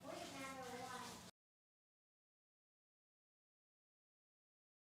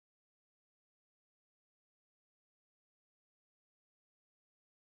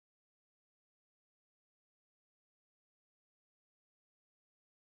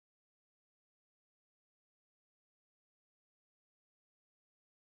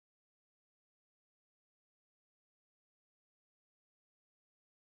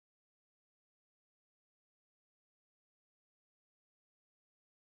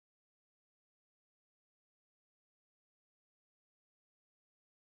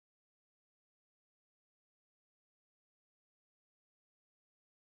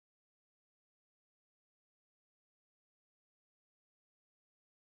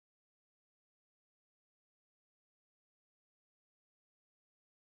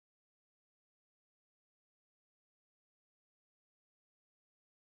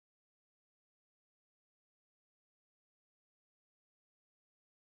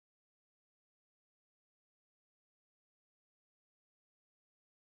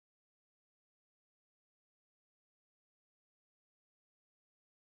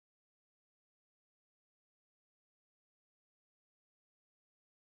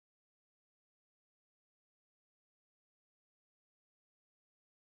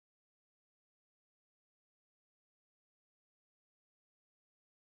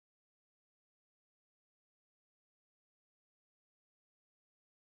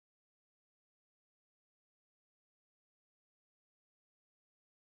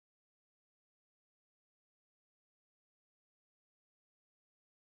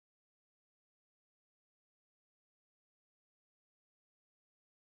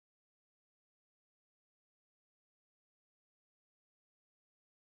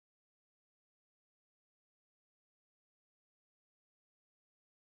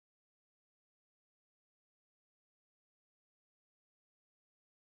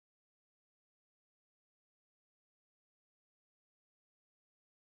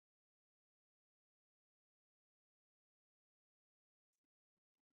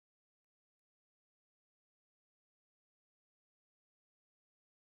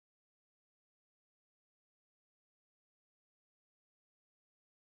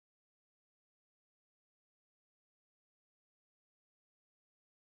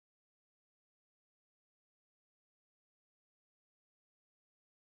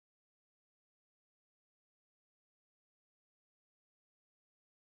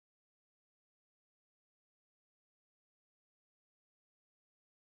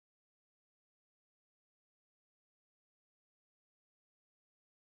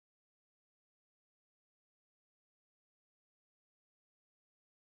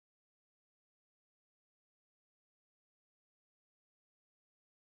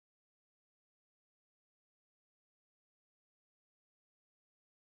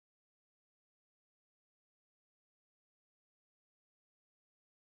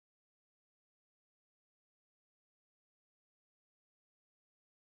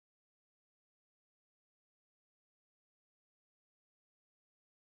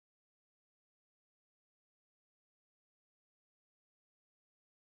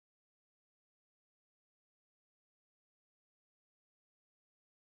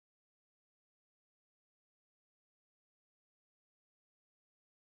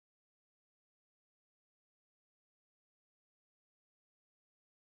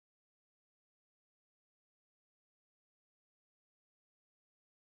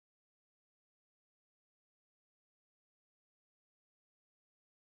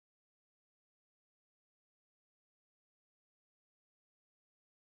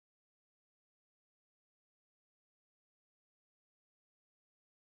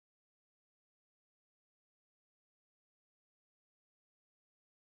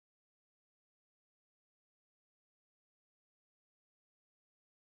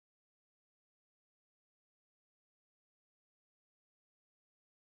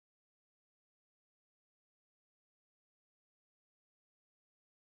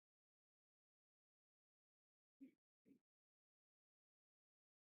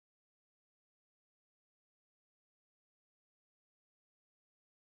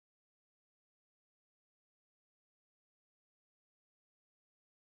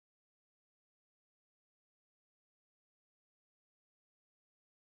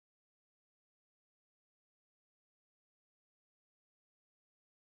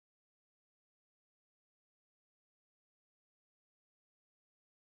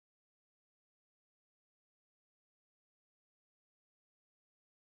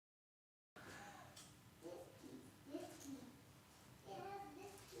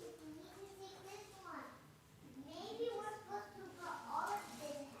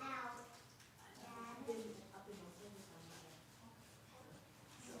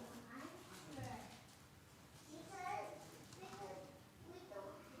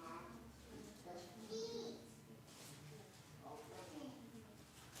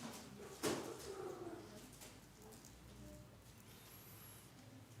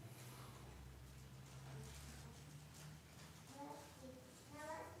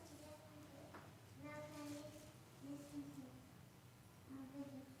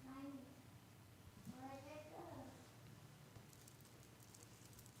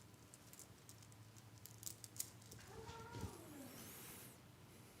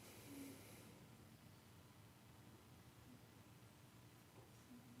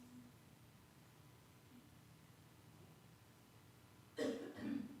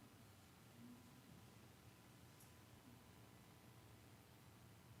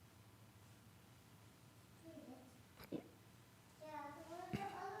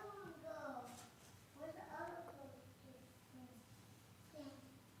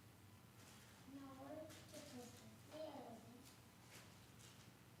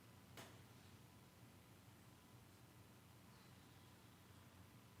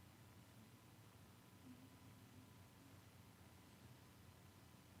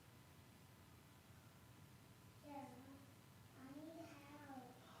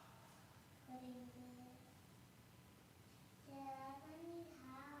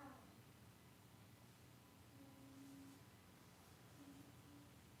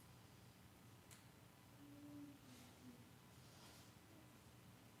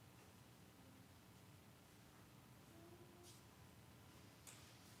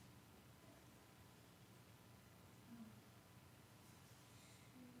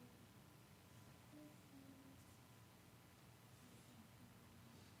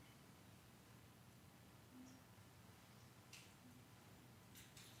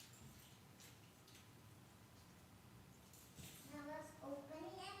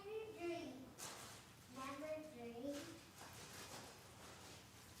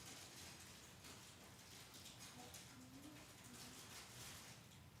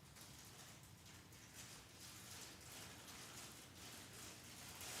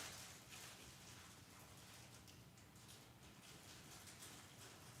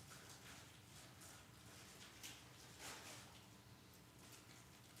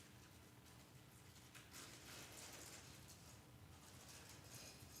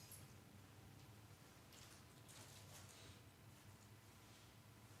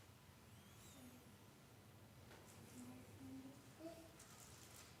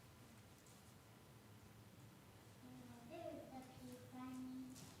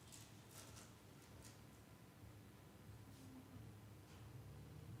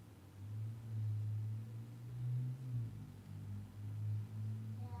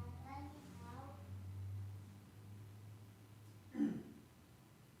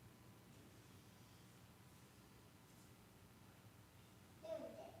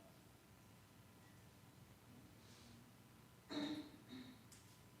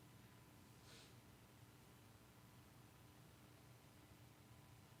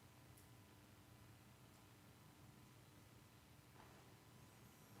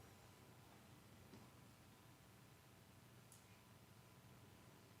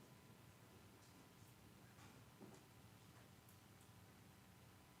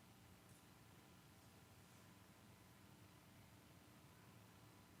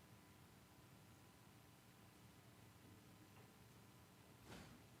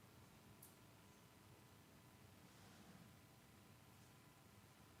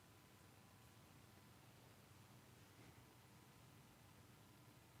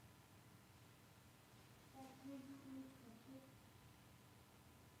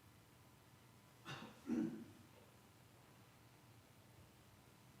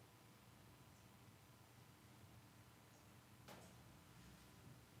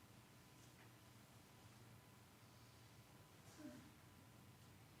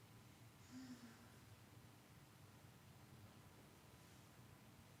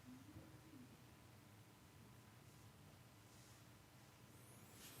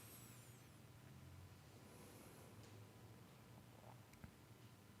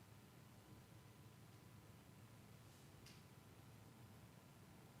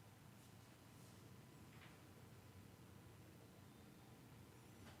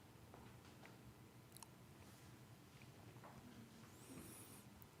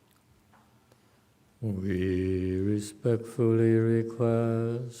We respectfully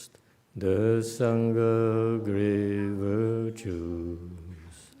request the Sangha great virtues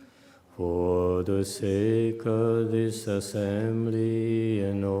for the sake of this assembly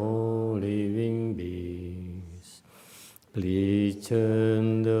and all living beings. Please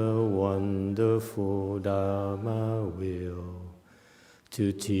turn the wonderful Dharma wheel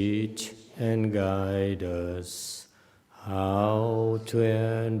to teach and guide us how to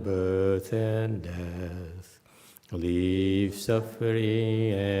end birth and death, leave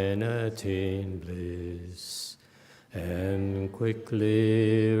suffering and attain bliss, and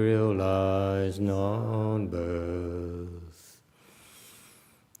quickly realize non-birth.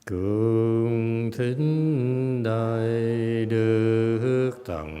 Cung thính đại đức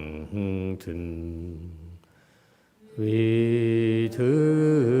tặng thính, vì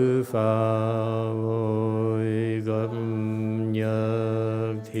thứ pháp hội gặp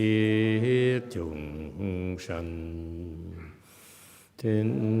nhật thiết chúng sanh,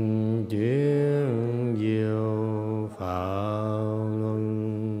 thính duyên diệu pháp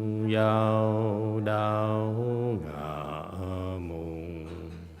luân giao đạo ngã mùng,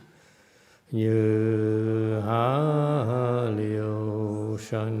 như há liêu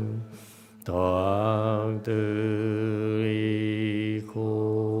sanh thoát từ ly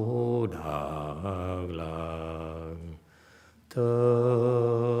khổ đạc lạc,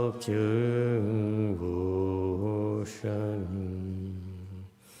 thấp chứng vô sanh.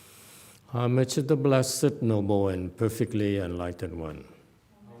 Homage to the Blessed, Noble, and Perfectly Enlightened One.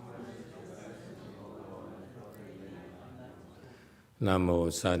 Nam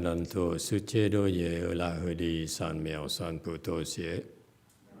mô San Nan Tô Sư Chế Đô Ye La Hư Đi San Miao San Pu Tô Xie.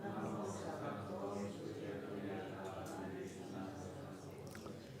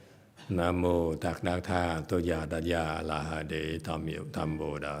 Nam mô Tạc Đa Tha Tô Già Đa Già La Hà Đế Tam Miệu Tam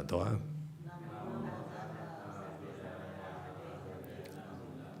Bồ Đà Toa.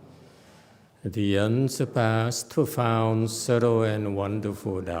 The unsurpassed, profound, subtle, and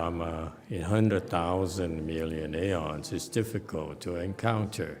wonderful Dharma in 100,000 million aeons is difficult to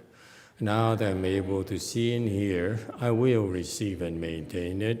encounter. Now that I'm able to see and hear, I will receive and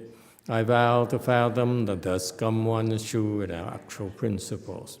maintain it. I vow to fathom the thus come one true and actual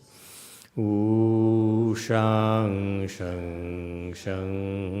principles. Wu shang sheng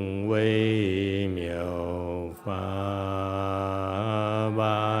sheng wei miao fa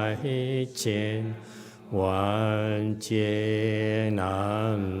bai qian wan jie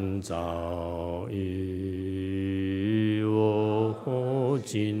nan zao yu wo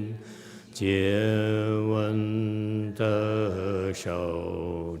jin jie wen de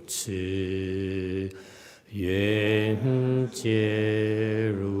shou ci yuan jie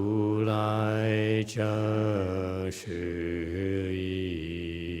ru lai zheng shi yi.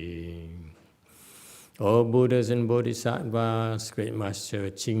 All Buddhas and Bodhisattvas, Great Master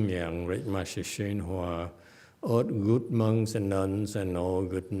Ching Liang, Great Master Shen Hua, all good monks and nuns, and all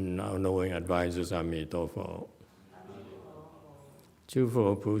good knowing advisors, Amitabha. 诸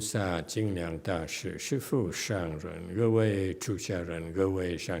佛菩萨、精良大士、师父上人、各位出家人、各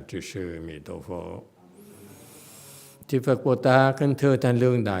位善知识，弥陀佛。Chư Phật Bồ Tát, kính thưa Thanh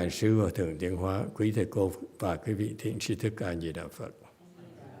Lương Đại sư Hòa Thượng Tiến Hóa, quý thầy cô và quý vị thiện tri thức A Di Đà Phật.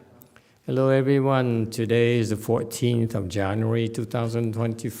 Hello everyone, today is the 14th of January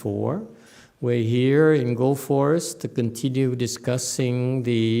 2024. We're here in Go Forest to continue discussing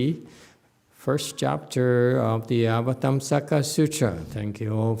the first chapter of the Avatamsaka Sutra. Thank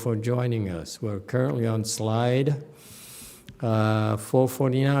you all for joining us. We're currently on slide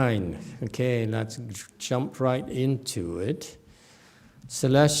 449. Okay, let's jump right into it.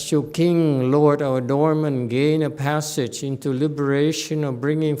 Celestial King, Lord of adornment, gain a passage into liberation of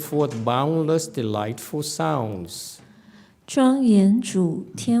bringing forth boundless, delightful sounds. 庄严主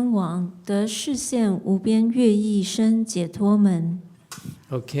天王得示现无边乐意声解脱门。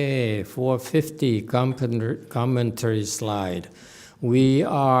 Okay, 450 commentary slide. We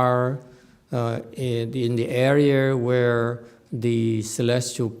are in the area where the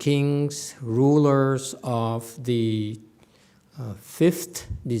celestial kings, rulers of the fifth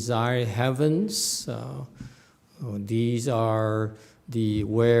desired heavens, these are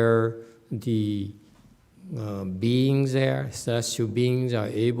where the beings there, celestial beings, are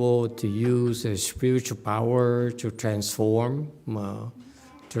able to use their spiritual power to transform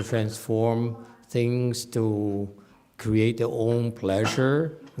things to create their own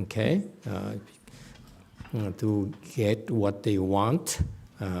pleasure, okay, to get what they want.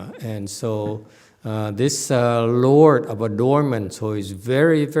 And so this Lord of adornment, who is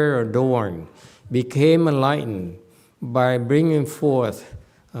very, very adorned, became enlightened by bringing forth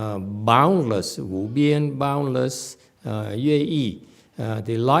boundless, 无边 boundless, 乐意,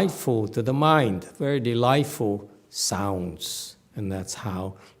 delightful to the mind, very delightful sounds. And that's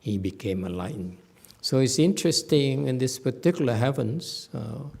how he became enlightened. So it's interesting in this particular heavens,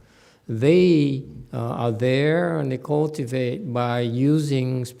 they are there and they cultivate by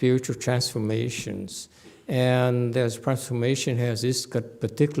using spiritual transformations. And this transformation has this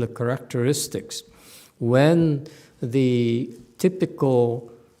particular characteristics. When the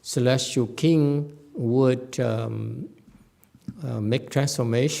typical celestial king would make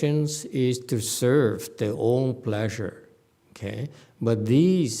transformations is to serve their own pleasure. Okay, but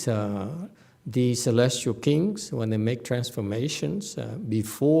these celestial kings, when they make transformations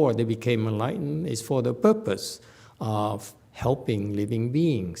before they became enlightened, is for the purpose of helping living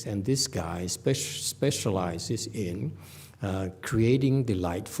beings. And this guy specializes in creating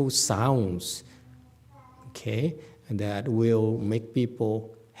delightful sounds, okay, that will make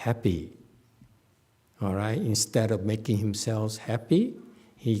people happy. All right, instead of making himself happy,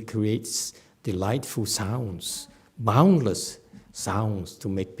 he creates delightful sounds, boundless sounds to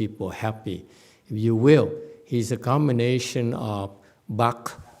make people happy. If you will, he's a combination of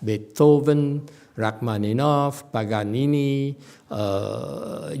Bach, Beethoven, Rachmaninoff, Paganini,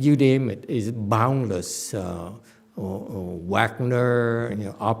 you name it, is boundless. Wagner,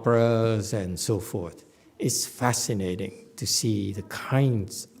 operas, and so forth. It's fascinating to see the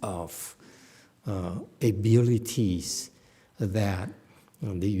kinds of abilities that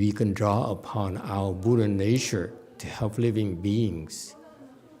we can draw upon our Buddha nature to help living beings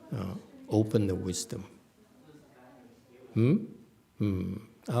open the wisdom.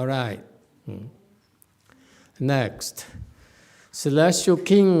 All right. Next, celestial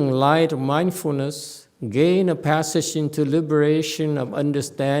king, light of mindfulness, gain a passage into liberation of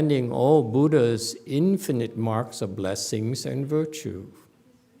understanding all Buddha's infinite marks of blessings and virtue.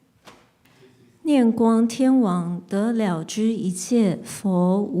 念光天王得了知一切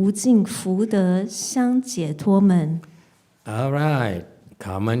佛无尽福德相解脱门。 All right,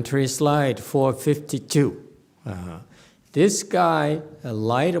 commentary slide 452. This guy, a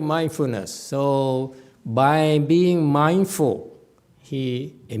light of mindfulness. So by being mindful,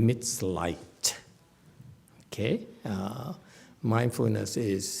 he emits light. Okay, mindfulness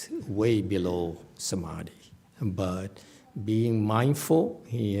is way below samadhi, but being mindful,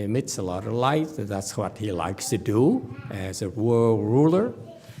 he emits a lot of light. That's what he likes to do as a world ruler.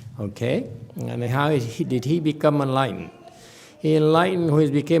 Okay, and how did he become enlightened? He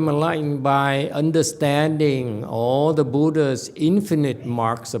became enlightened by understanding all the Buddha's infinite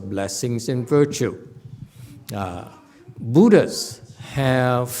marks of blessings and virtue. Buddhas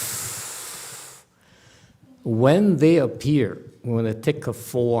have, when they appear, when they take a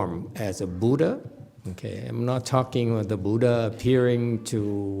form as a Buddha, okay, I'm not talking about the Buddha appearing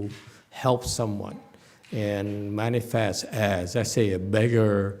to help someone and manifest as, let's say, a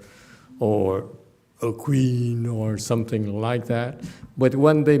beggar or a queen or something like that. But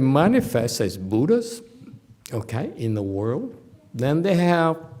when they manifest as Buddhas, okay, in the world, then they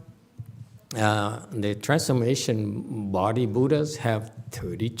have the transformation body Buddhas have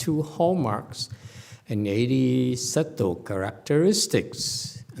 32 hallmarks and 80 subtle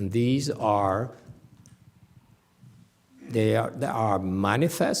characteristics. And these are they are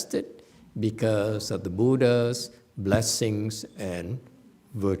manifested because of the Buddha's blessings and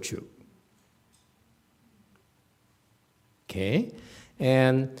virtue. Okay,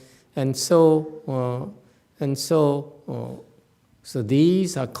 so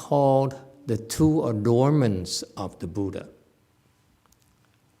these are called the two adornments of the Buddha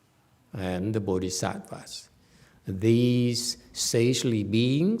and the Bodhisattvas. These sagely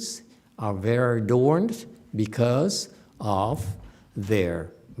beings are very adorned because of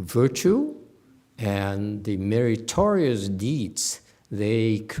their virtue and the meritorious deeds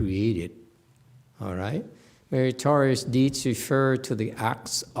they created. All right? Meritorious deeds refer to the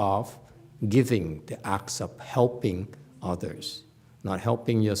acts of giving, the acts of helping others, not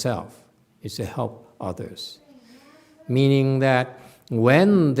helping yourself. It's to help others. Meaning that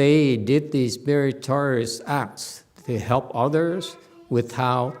when they did these meritorious acts, they help others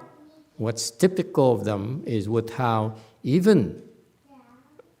without, what's typical of them is without even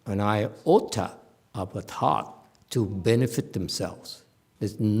an iota of a thought to benefit themselves.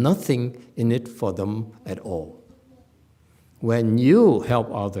 There's nothing in it for them at all. When you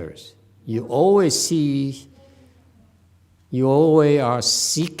help others, you always are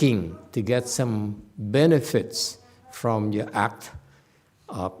seeking to get some benefits from your act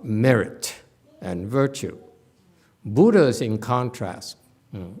of merit and virtue. Buddhas, in contrast,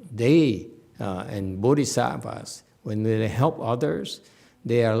 they and bodhisattvas, when they help others,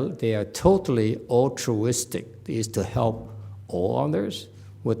 they are totally altruistic. It is to help all others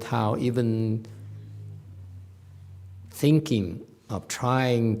without even thinking of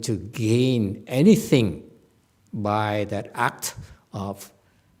trying to gain anything by that act of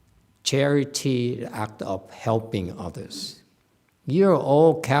charity, the act of helping others. You're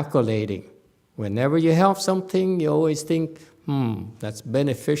all calculating. Whenever you help something, you always think, that's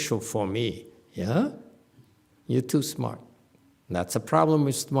beneficial for me. Yeah? You're too smart. That's a problem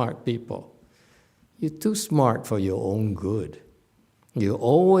with smart people. You're too smart for your own good. You're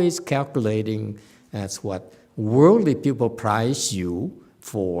always calculating. That's what worldly people prize you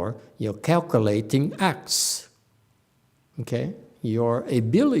for, your calculating acts. Okay? Your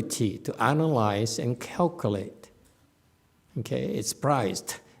ability to analyze and calculate. Okay? It's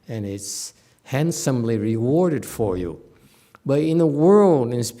prized and it's handsomely rewarded for you. But in the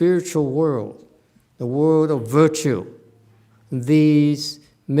world, in the spiritual world, the world of virtue, these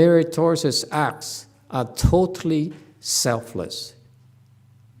meritorious acts are totally selfless.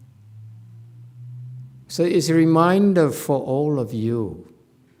 So it's a reminder for all of you,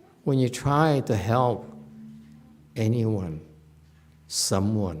 when you try to help anyone,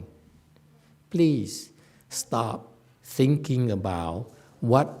 someone, please stop thinking about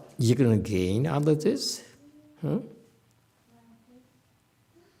what you're going to gain out of this.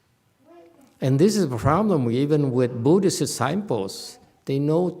 And this is a problem even with Buddhist disciples. They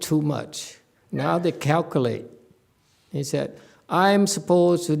know too much. Now they calculate. He said, I'm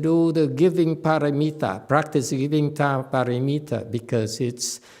supposed to do the giving paramita, practice giving paramita, because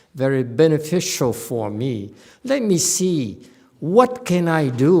it's very beneficial for me. Let me see, what can I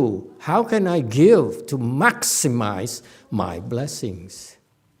do? How can I give to maximize my blessings?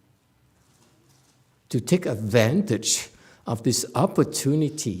 To take advantage of this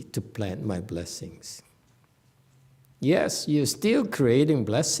opportunity to plant my blessings. Yes, you're still creating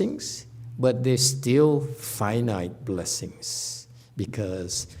blessings, but they're still finite blessings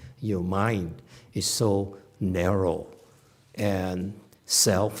because your mind is so narrow and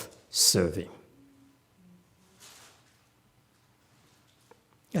self-serving.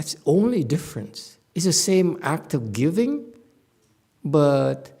 That's the only difference. It's the same act of giving,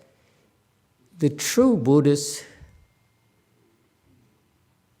 but the true Buddhist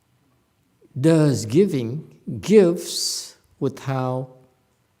gives without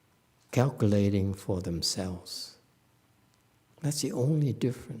calculating for themselves. That's the only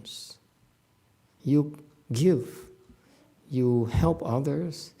difference. You give, you help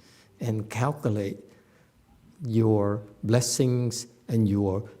others, and calculate your blessings and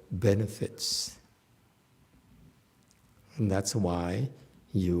your benefits. And that's why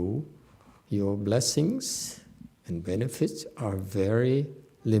your blessings and benefits are very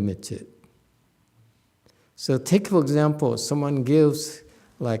limited. So take, for example, someone gives,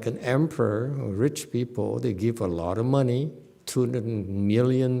 like an emperor or rich people, they give a lot of money, 200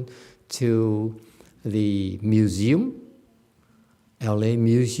 million to the museum, LA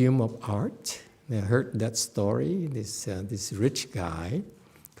Museum of Art. I heard that story, this rich guy,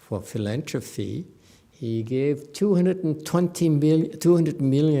 for philanthropy, he gave $200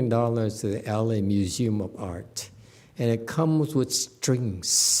 million to the LA Museum of Art. And it comes with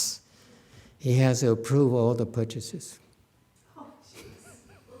strings. He has to approve all the purchases.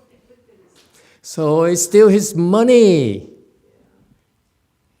 So it's still his money.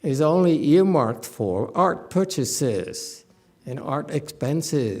 It's only earmarked for art purchases and art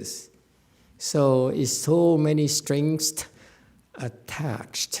expenses. So it's so many strings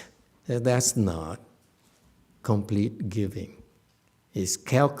attached that that's not complete giving. It's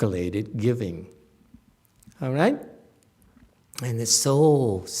calculated giving. All right? And it's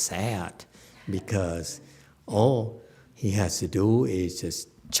so sad because all he has to do is just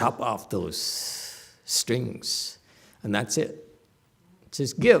chop off those strings, and that's it.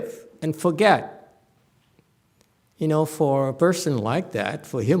 Just give and forget. You know, for a person like that,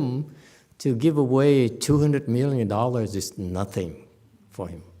 for him to give away $200 million is nothing for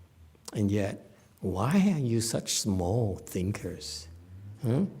him. And yet, why are you such small thinkers?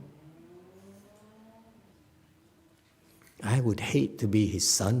 I would hate to be his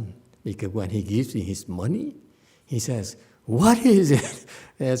son, because when he gives me his money, he says, what is it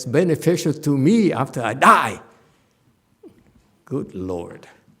that's beneficial to me after I die? Good Lord.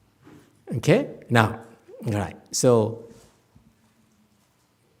 Okay? Now, all right, so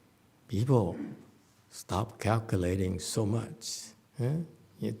people, stop calculating so much.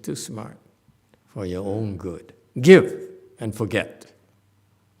 You're too smart for your own good. Give and forget.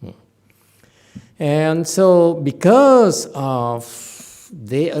 And so because of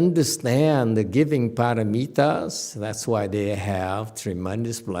they understand the giving paramitas. That's why they have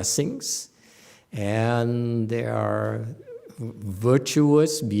tremendous blessings. And their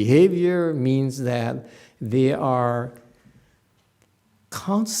virtuous behavior means that they are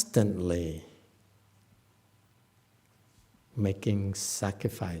constantly making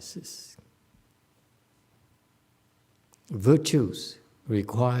sacrifices. Virtues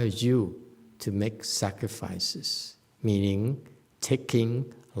requires you to make sacrifices, meaning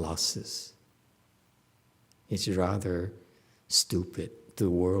taking losses. It's rather stupid to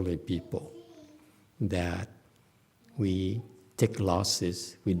worldly people that we take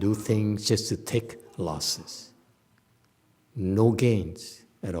losses, we do things just to take losses. No gains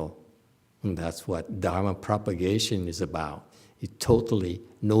at all. And that's what Dharma propagation is about. It's totally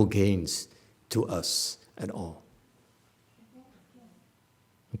no gains to us at all.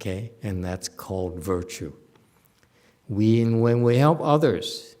 Okay? And that's called virtue. When we help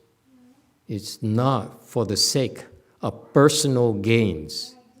others, it's not for the sake of personal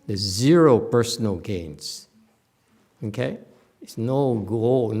gains. There's zero personal gains. Okay? It's no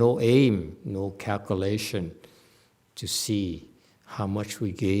goal, no aim, no calculation to see how much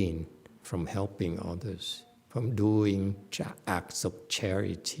we gain from helping others, from doing acts of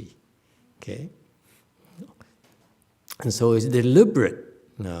charity. Okay? And so it's deliberate.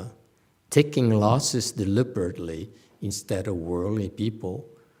 Taking losses deliberately instead of worldly people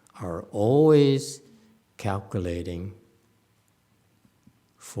are always calculating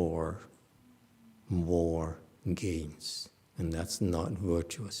for more gains. And that's not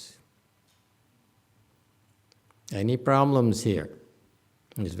virtuous. Any problems here?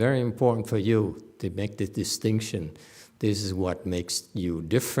 It's very important for you to make this distinction. This is what makes you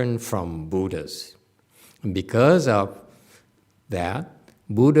different from Buddhas. And because of that,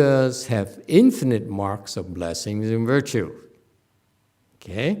 Buddhas have infinite marks of blessings and virtue.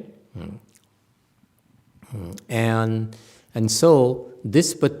 Okay? And so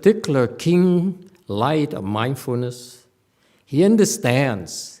this particular king light of mindfulness, he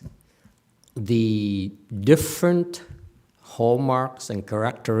understands the different hallmarks and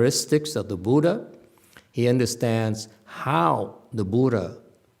characteristics of the Buddha. He understands how the Buddha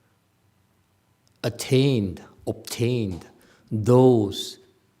obtained those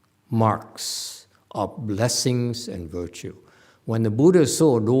marks of blessings and virtue. When the Buddha is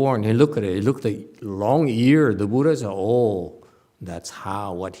so adorned, he looked at it, he looked at the long ear, the Buddha said, oh, that's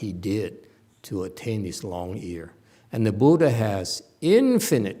what he did to attain this long ear. And the Buddha has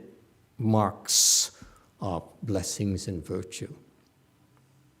infinite marks of blessings and virtue.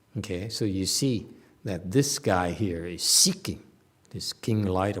 Okay, so you see that this guy here is seeking this king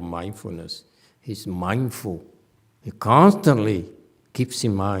light of mindfulness. He's mindful. He constantly keeps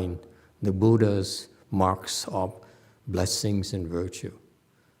in mind the Buddha's marks of blessings and virtue.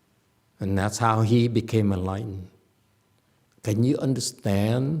 And that's how he became enlightened. Can you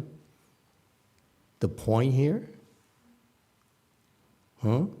understand the point here?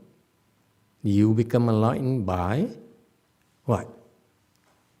 You become enlightened by what?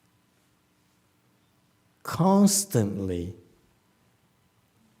 Constantly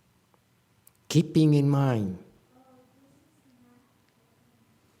keeping in mind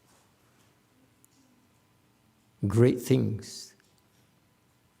great things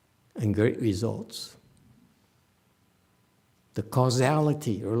and great results. The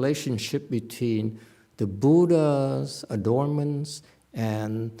causality, relationship between the Buddha's adornments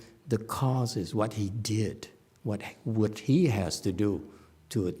and the causes, what he did, what he has to do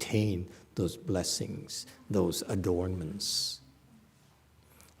to attain those blessings, those adornments.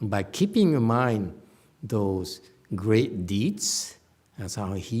 By keeping in mind those great deeds, that's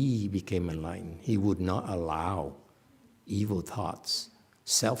how he became enlightened. He would not allow evil thoughts,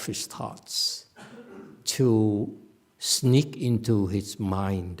 selfish thoughts to sneak into his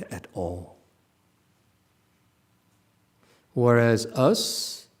mind at all. Whereas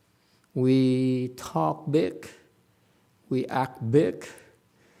us, we talk big, we act big,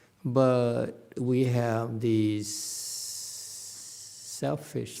 but we have these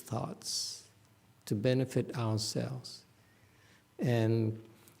selfish thoughts to benefit ourselves. And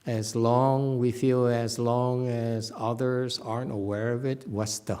as long as others aren't aware of it,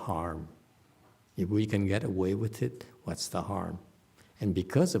 what's the harm? If we can get away with it, what's the harm? And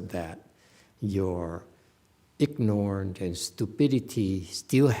because of that, your ignorance and stupidity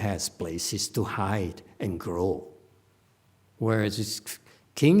still has places to hide and grow. Whereas this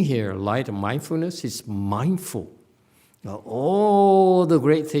king here, light of mindfulness, is mindful of all the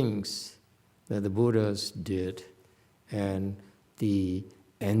great things that the Buddhas did and the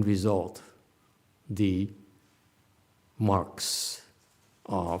end result, the marks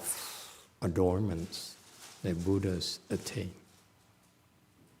of adornments that Buddhas attain.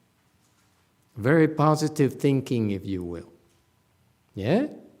 Very positive thinking, if you will. Yeah?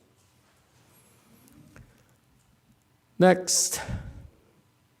 Next,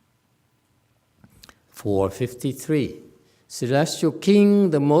 453. Celestial King,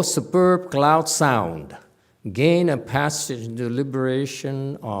 the most superb cloud sound, gain a passage into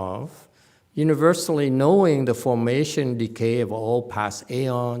liberation of universally knowing the formation and decay of all past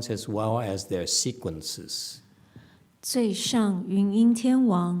aeons as well as their sequences. 最上云音天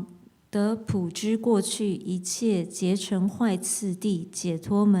王得普知过去一切结成坏次第解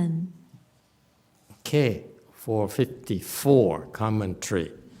脱门。 Okay, 454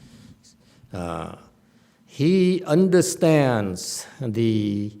 commentary. He understands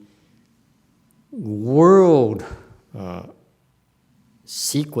the world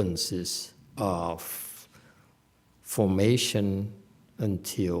sequences of formation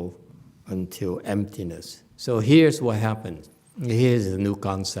until emptiness. So here's what happens. Here's a new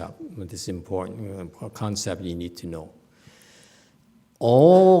concept, but it's important, a concept you need to know.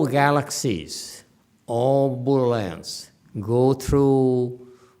 All galaxies, all Buddha lands go through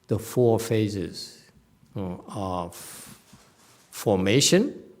the 4 phases of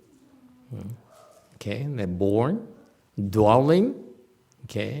formation. Okay, they're born, dwelling,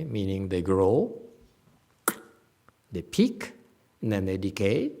 okay, meaning they grow, they peak, and then they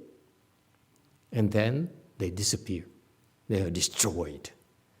decay, and then they disappear. They are destroyed,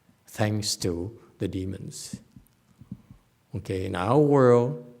 thanks to the demons. Okay, in our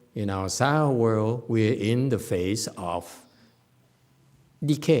world, in our Saha world, we're in the phase of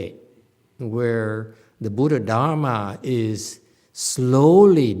decay, where the Buddha Dharma is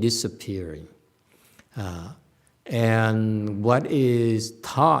slowly disappearing. And what is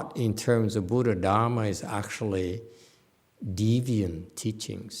taught in terms of Buddha Dharma is actually deviant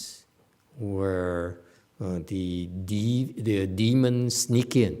teachings, where the demons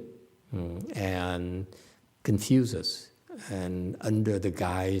sneak in and confuse us, and under the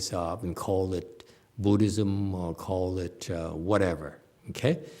guise of, and call it Buddhism or call it whatever,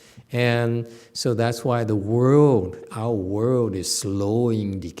 okay? And so that's why the world, our world is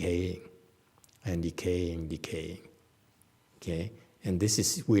slowing decaying and decaying, okay? And this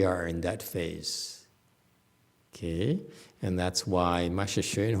is, we are in that phase, okay? And that's why Master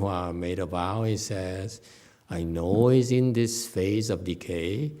Hsuan Hua made a vow. He says, I know he's in this phase of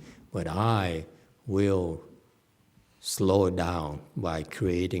decay, but I will slow it down by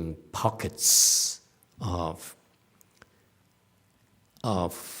creating pockets of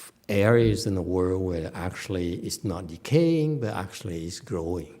areas in the world where actually it's not decaying, but actually it's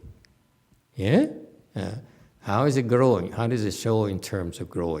growing. Yeah? How is it growing? How does it show in terms of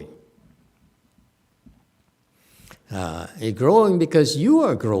growing? It's growing because you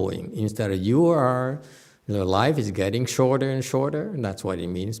are growing. Instead of your life is getting shorter and shorter, and that's what it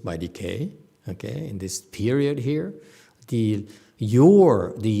means by decay. Okay, in this period here, the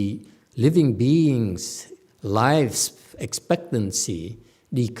living being's life expectancy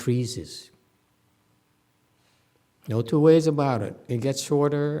decreases. No two ways about it. It gets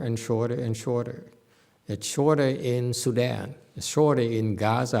shorter and shorter and shorter. It's shorter in Sudan. It's shorter in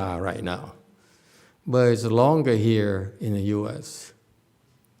Gaza right now. But it's longer here in the US.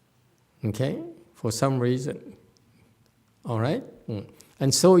 Okay? For some reason. All right?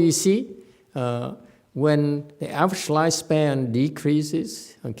 And so you see, when the average lifespan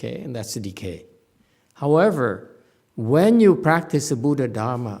decreases, okay, and that's a decay. However, when you practice the Buddha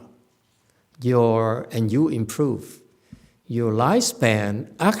Dharma, and you improve, your lifespan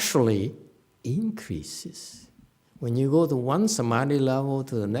actually increases. When you go to one samadhi level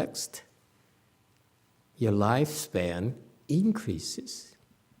to the next, your lifespan increases.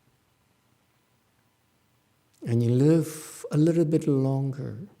 And you live a little bit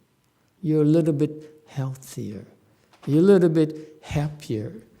longer. You're a little bit healthier. You're a little bit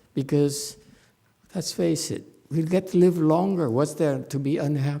happier. Because, let's face it, we get to live longer. What's there to be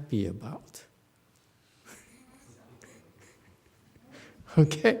unhappy about?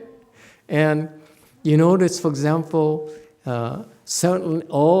 Okay? And you notice, for example, all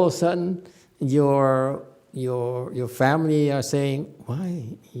of a sudden, your family are saying, why,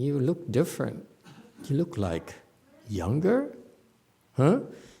 you look different. You look like younger, huh?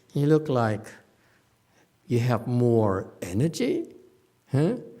 You look like you have more energy,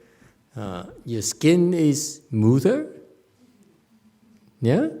 huh? Your skin is smoother,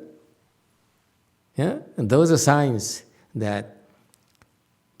 yeah? Yeah? And those are signs that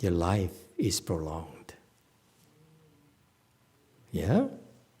your life is prolonged. Yeah?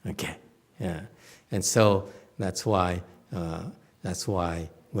 Okay, yeah. And so that's why That's why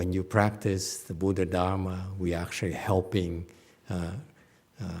when you practice the Buddha Dharma, we're actually helping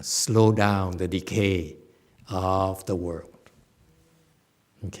slow down the decay of the world.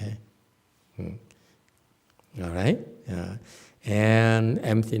 Okay? All right? And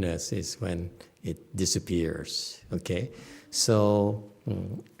emptiness is when it disappears. Okay? So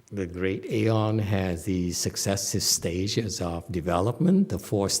the great Aeon has these successive stages of development, the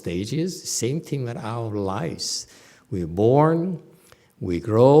 4 stages. Same thing with our lives. We're born, we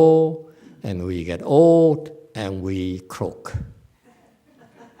grow, and we get old, and we croak.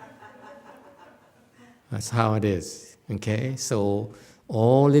 That's how it is. Okay? So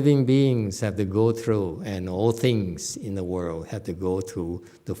all living beings have to go through, and all things in the world have to go through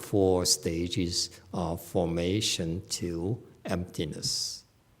the 4 stages of formation to emptiness.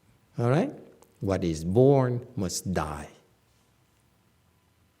 All right? What is born must die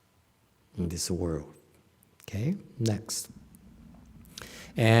in this world. Okay? Next.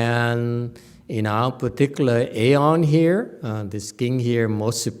 And in our particular Aeon here, this king here,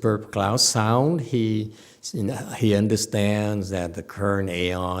 most superb cloud sound, he understands that the current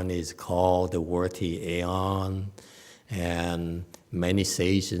Aeon is called the worthy Aeon, and many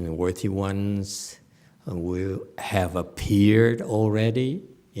sages and worthy ones will have appeared already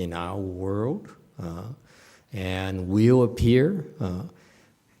in our world and will appear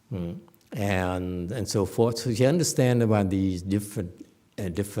and so forth. So you understand about these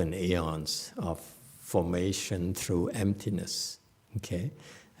different aeons of formation through emptiness. Okay,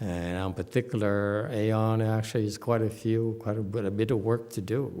 and our particular aeon actually is quite a bit of work to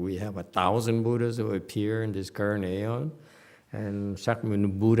do. We have 1,000 Buddhas who appear in this current aeon, and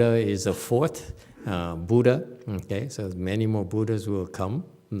Shakyamuni Buddha is the 4th Buddha. Okay, so many more Buddhas will come.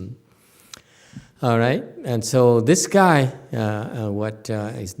 All right, and so this guy, what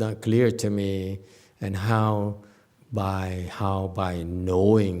is not clear to me, and how by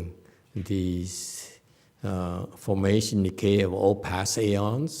knowing these formation decay of all past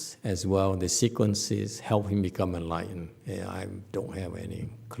aeons, as well the sequences, help him become enlightened. I don't have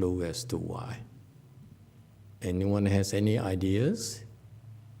any clue as to why. Anyone has any ideas?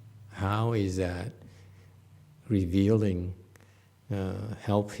 How is that revealing?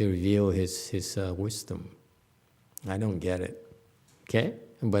 Help him reveal his wisdom. I don't get it. Okay?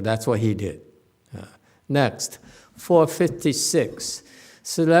 But that's what he did. Next, 456.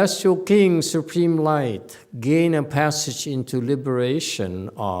 Celestial King, Supreme Light, gain a passage into liberation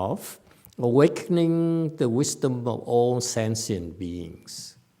of awakening the wisdom of all sentient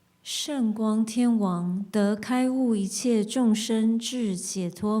beings. 圣光天王得开悟一切众生至解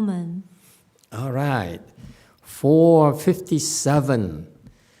脱门。 All right. 457.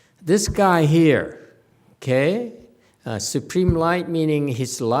 This guy here, okay, supreme light, meaning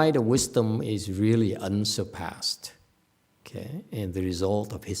his light of wisdom is really unsurpassed, okay, and the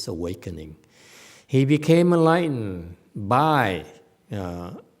result of his awakening. He became enlightened by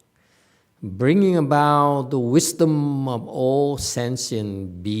bringing about the wisdom of all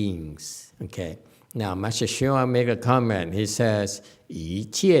sentient beings, okay. Now, Master Shua make a comment. He says, 一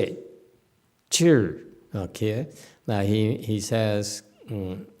切智. Okay, now he says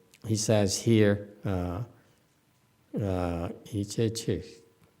here,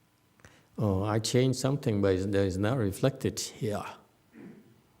 oh, I changed something, but it is not reflected here.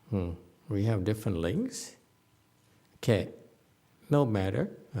 We have different links. Okay, no matter.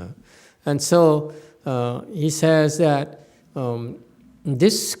 And so he says that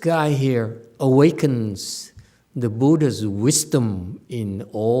this guy here awakens the Buddha's wisdom in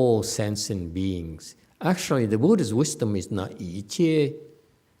all sentient beings. Actually, the Buddha's wisdom is not 一切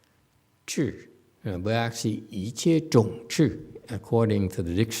智, but actually 一切种智, according to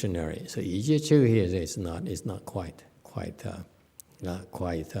the dictionary. So 一切智 here is not quite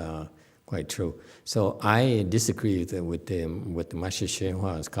true. So I disagree with the Master Hsuan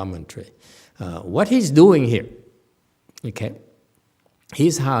Hua's commentary. What he's doing here, okay,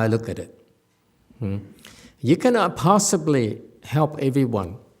 here's how I look at it. You cannot possibly help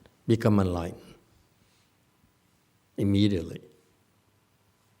everyone become enlightened immediately.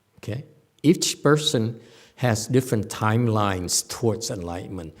 Okay? Each person has different timelines towards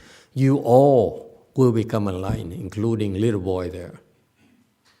enlightenment. You all will become enlightened, including little boy there.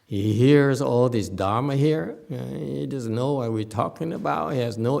 He hears all this Dharma here. He doesn't know what we're talking about. He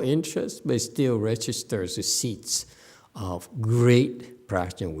has no interest, but still registers the seeds of great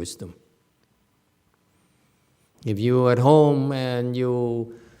practical wisdom. If you're at home and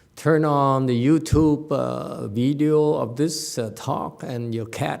you turn on the YouTube video of this talk and your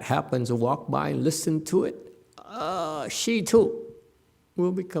cat happens to walk by and listen to it, she too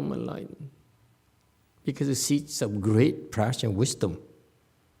will become enlightened. because the seeds of great prajna wisdom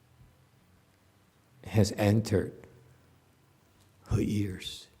has entered her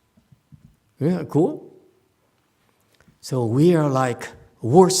ears. Isn't that cool? So we are like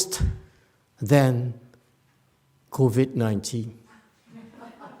worse than COVID-19.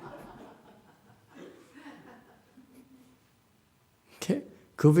 Okay?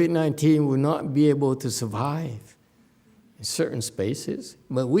 COVID-19 will not be able to survive in certain spaces,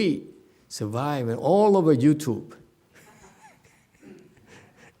 but we survive all over YouTube.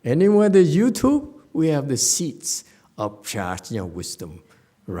 Anywhere there's YouTube, we have the seeds of prajna wisdom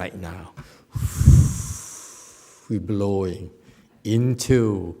right now. We're blowing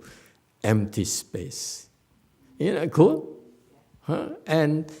into empty space. Isn't that cool? Huh?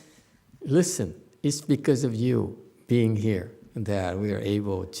 And listen, it's because of you being here that we are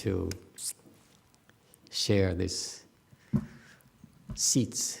able to share this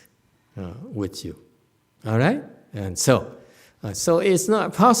seeds with you. All right? And so it's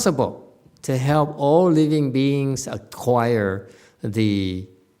not possible to help all living beings acquire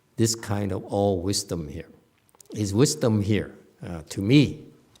this kind of all wisdom here. Is wisdom here, to me,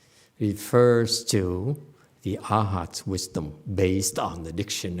 refers to the Arhat's wisdom based on the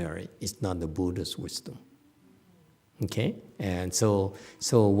dictionary. It's not the Buddha's wisdom. Okay? And so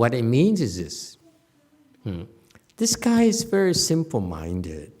what it means is this. This guy is very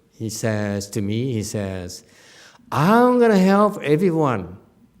simple-minded. He says to me, I'm going to help everyone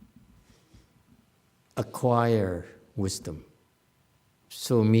acquire wisdom.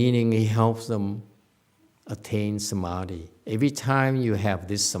 So meaning he helps them attain samadhi. Every time you have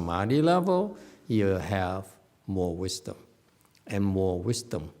this samadhi level, you have more wisdom, and more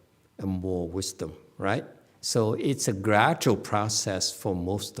wisdom, and more wisdom, right? So it's a gradual process for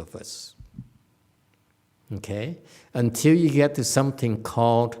most of us. Okay? Until you get to something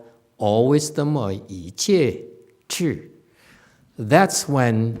called all wisdom or 一切智. That's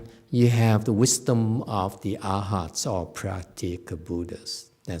when you have the wisdom of the Arhats or Pratyeka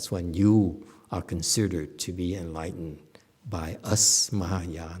Buddhas. That's when you are considered to be enlightened by us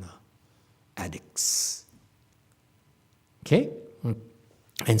Mahayana addicts. Okay?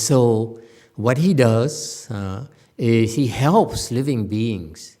 And so what he does is he helps living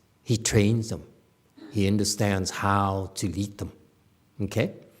beings. He trains them. He understands how to lead them.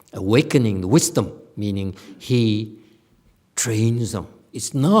 Okay? Awakening the wisdom, meaning he trains them.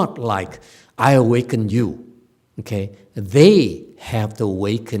 It's not like I awaken you. Okay? They have to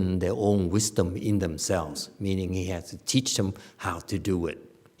awaken their own wisdom in themselves, meaning he has to teach them how to do it.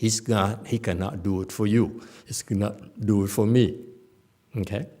 He cannot do it for you. He cannot do it for me.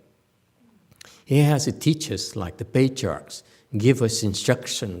 Okay? He has to teach us like the patriarchs, give us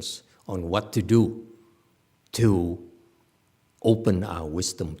instructions on what to do to open our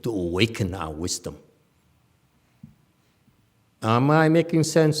wisdom, to awaken our wisdom. Am I making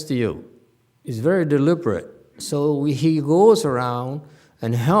sense to you? It's very deliberate. So he goes around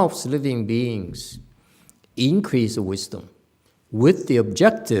and helps living beings increase the wisdom with the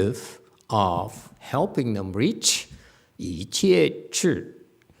objective of helping them reach 一切智,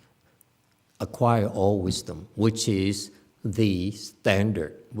 acquire all wisdom, which is the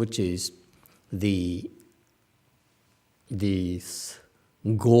standard, which is the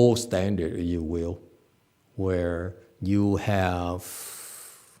gold standard, if you will, where you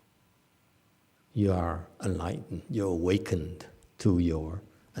are enlightened, you're awakened to your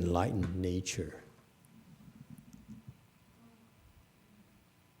enlightened nature.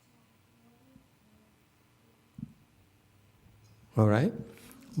 All right?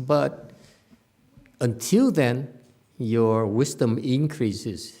 But until then, your wisdom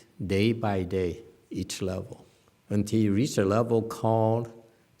increases day by day, each level, until you reach a level called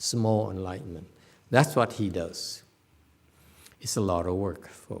small enlightenment. That's what he does. It's a lot of work,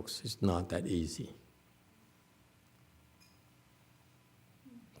 folks. It's not that easy.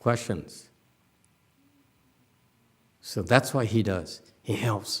 Questions? So that's what he does. He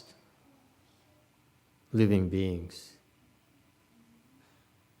helps living beings.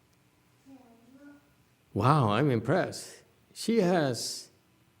 Wow, I'm impressed. It's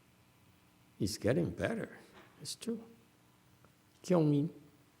getting better. It's true. Kyungmin.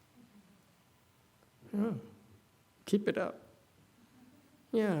 Yeah. Keep it up.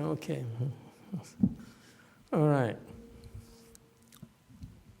 Yeah, okay. All right.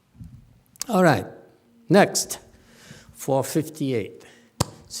 All right. Next, 458.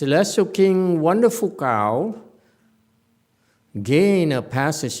 Celestial King Wonderful Cow gain a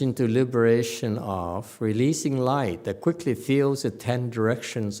passage into liberation of releasing light that quickly fills the 10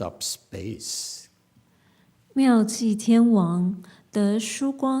 directions of space. 妙计天王得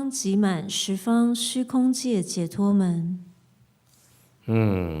殊光极满十方虚空界解脱门。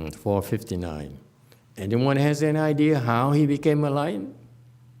459. Anyone has any idea how he became enlightened?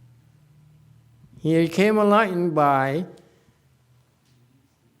 He became enlightened by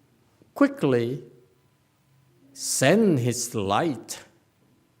quickly send his light,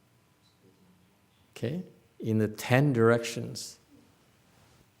 okay, in the 10 directions,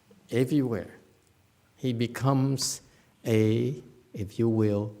 everywhere. He becomes a, if you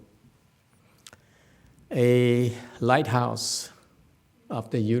will, a lighthouse of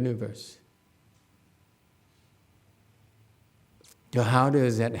the universe. So how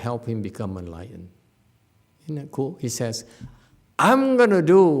does that help him become enlightened? Isn't that cool? He says, I'm going to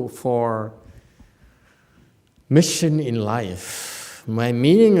do for mission in life. My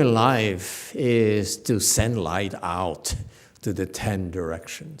meaning in life is to send light out to the 10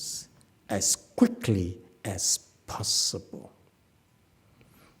 directions as quickly as possible.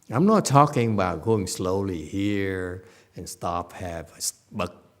 I'm not talking about going slowly here and stop, have a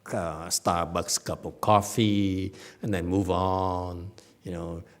Starbucks cup of coffee, and then move on,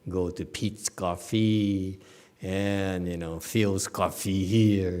 go to Pete's Coffee, and, Phil's Coffee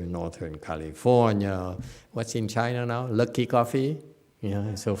here in Northern California. What's in China now? Lucky Coffee,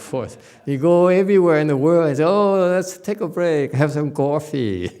 and so forth. You go everywhere in the world and say, let's take a break, have some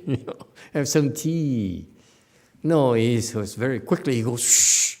coffee, have some tea. No, he was very quickly, he goes,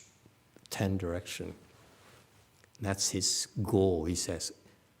 shh, 10 direction. That's his goal, he says.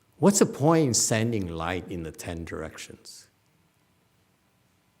 What's the point in sending light in the 10 directions?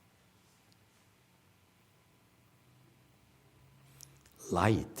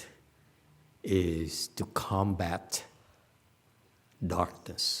 Light is to combat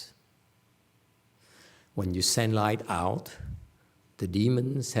darkness. When you send light out, the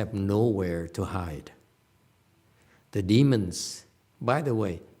demons have nowhere to hide. The demons, by the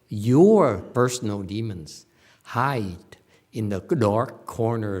way, your personal demons, hide in the dark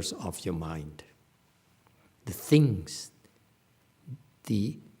corners of your mind. The things,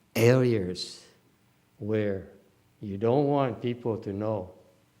 the areas where you don't want people to know,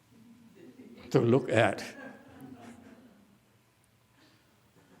 to look at.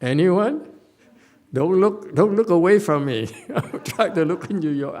 Anyone? Don't look away from me. I'm trying to look into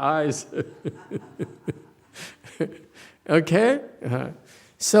your eyes. Okay?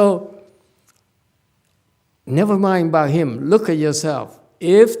 So, never mind about him. Look at yourself.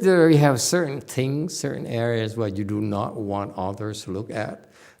 If there you have certain things, certain areas where you do not want others to look at,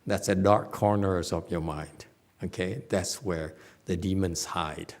 that's the dark corners of your mind. Okay? That's where the demons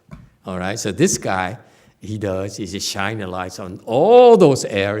hide. All right? So this guy, he just shine the lights on all those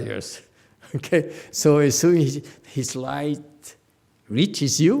areas. Okay? So as soon as his light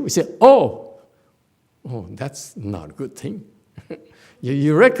reaches you, you say, oh, that's not a good thing.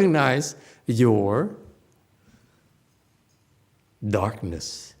 You recognize your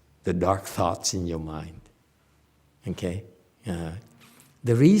darkness, the dark thoughts in your mind. Okay?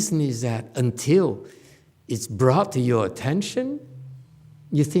 The reason is that until it's brought to your attention,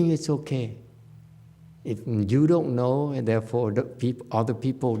 you think it's okay. If you don't know, and therefore other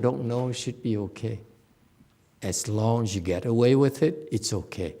people don't know, it should be okay. As long as you get away with it, it's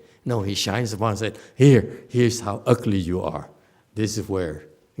okay. No, he shines upon and said, here's how ugly you are. This is where,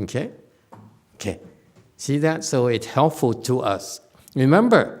 okay? Okay. See that? So it's helpful to us.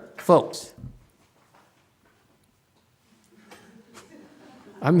 Remember, folks,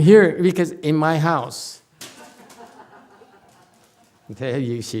 I'm here because in my house,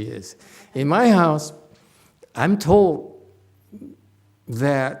 there she is. In my house, I'm told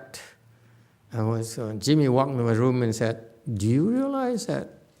that Jimmy walked into my room and said, do you realize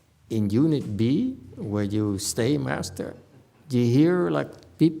that in Unit B, where you stay, Master, do you hear like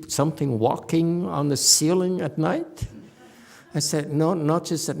something walking on the ceiling at night? I said, no, not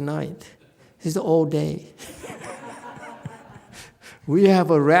just at night. It's all day. We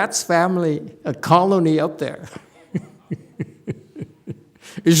have a rat's family, a colony up there.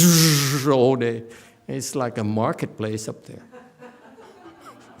 It's all day. It's like a marketplace up there.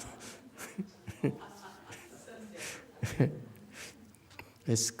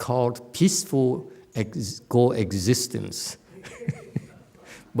 It's called peaceful coexistence.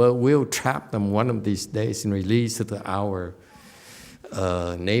 But we'll trap them one of these days and release it to our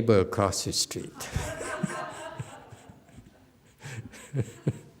neighbor across the street.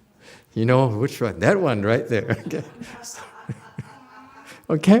 You know which one? That one right there. Okay.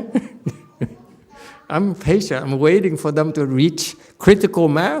 Okay? I'm patient. I'm waiting for them to reach critical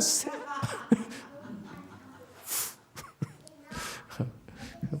mass.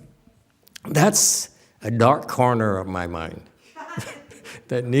 That's a dark corner of my mind.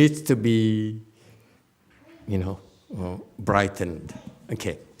 that needs to be, brightened.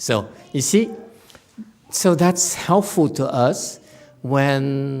 Okay, so you see, so that's helpful to us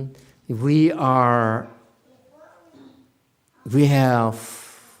when we have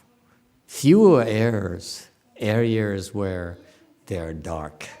fewer areas where they're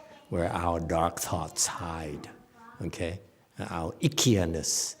dark, where our dark thoughts hide, okay? Our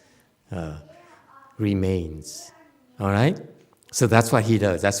ickiness remains, all right? So that's what he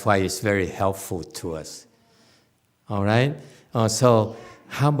does. That's why it's very helpful to us, all right? So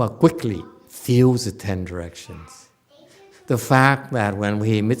how about quickly feel the 10 directions? The fact that when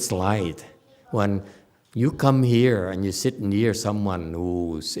we emit light, when you come here and you sit near someone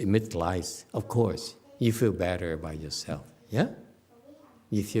who's emit lights, of course, you feel better by yourself, yeah?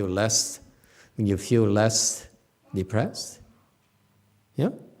 You feel less depressed,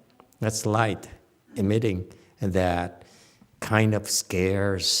 yeah? That's light emitting, and that kind of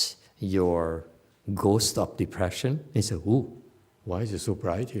scares your ghost of depression. He said, ooh, why is it so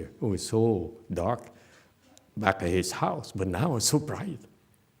bright here? Oh, it's so dark back at his house, but now it's so bright.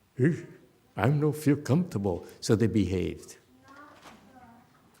 I don't feel comfortable. So they behaved.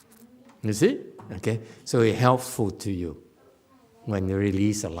 You see? Okay? So it's helpful to you when you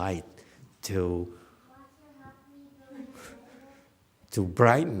release a light to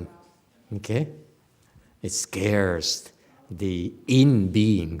brighten. Okay? It scares the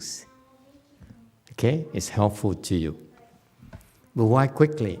in-beings. Okay? It's helpful to you. But why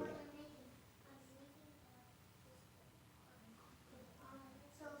quickly?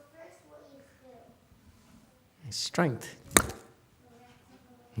 Strength.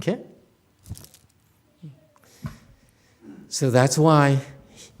 Okay? So that's why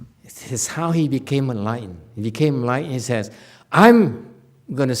it's how he became enlightened. He became enlightened, he says, I'm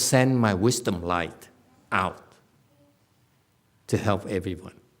going to send my wisdom light out to help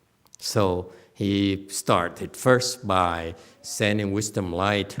everyone. So he started first by sending wisdom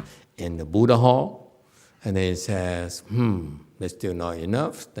light in the Buddha hall, and then he says, that's still not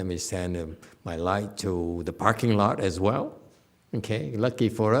enough. Let me send my light to the parking lot as well. Okay, lucky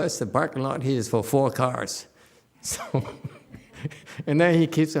for us, the parking lot here is for 4 cars. So, and then he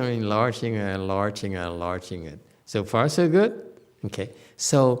keeps on enlarging it. So far, so good? Okay,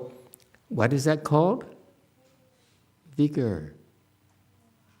 so what is that called? Vigor.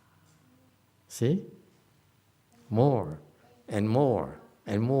 See? More and more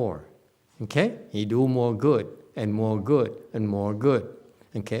and more. Okay? He do more good and more good and more good.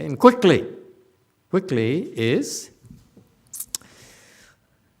 Okay? And quickly. Quickly is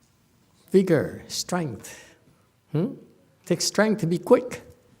vigor, strength. Takes strength to be quick.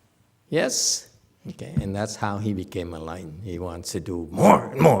 Yes? Okay, and that's how he became enlightened. He wants to do more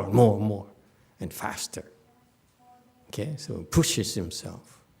and more and more and more and faster. Okay, so he pushes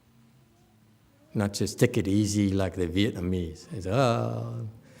himself. Not just take it easy like the Vietnamese. It's,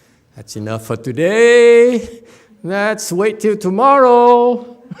 that's enough for today. Let's wait till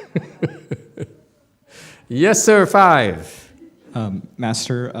tomorrow. Yes, sir, 5.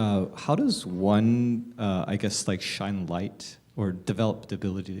 Master, how does one, shine light or develop the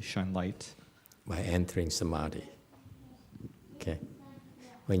ability to shine light? By entering samadhi. Okay.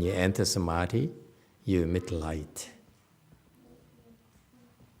 When you enter samadhi, you emit light.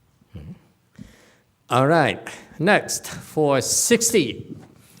 All right, next, for 60.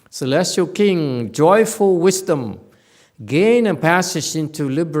 Celestial King, joyful wisdom, gain a passage into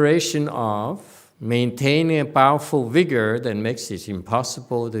liberation of maintaining a powerful vigor that makes it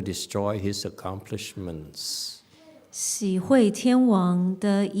impossible to destroy his accomplishments. 喜会天王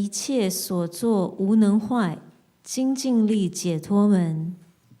的一切所作无能坏，精进力解脱门。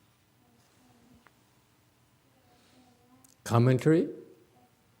Commentary: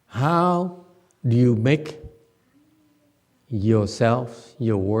 How do you make yourself,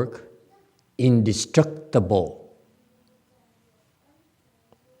 your work, indestructible?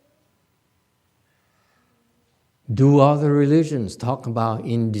 Do other religions talk about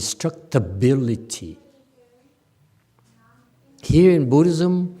indestructibility? Here in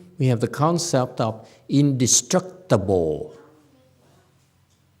Buddhism, we have the concept of indestructible.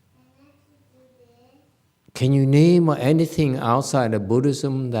 Can you name anything outside of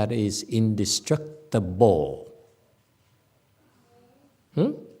Buddhism that is indestructible?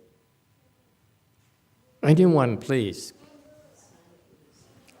 Anyone, please.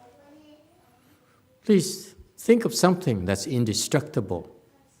 Please think of something that's indestructible.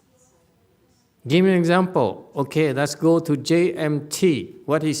 Give me an example. Okay, let's go to JMT.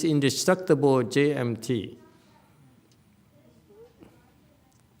 What is indestructible JMT?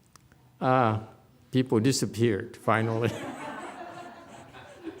 People disappeared, finally.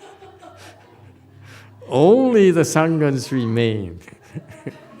 Only the sanghas remain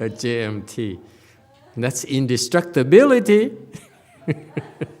at JMT. That's indestructibility.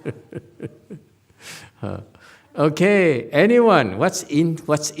 Okay, anyone, what's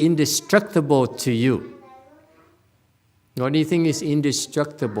indestructible to you? What do you think is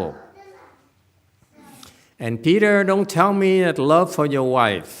indestructible? And Peter, don't tell me that love for your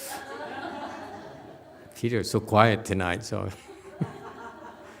wife. Peter's so quiet tonight, so.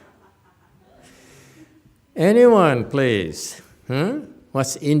 Anyone, please?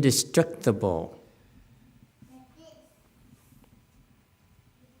 What's indestructible?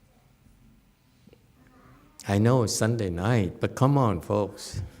 I know it's Sunday night, but come on,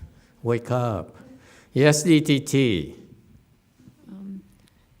 folks. Wake up. Yes, DTT.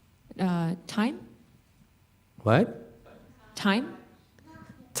 Time? What? Time?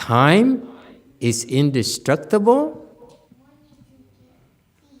 Time is indestructible?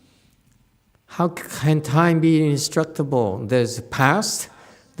 How can time be indestructible? There's a past,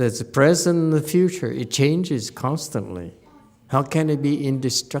 there's a present, and the future. It changes constantly. How can it be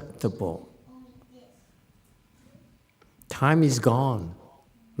indestructible? Time is gone.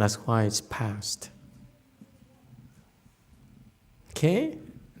 That's why it's past. Okay?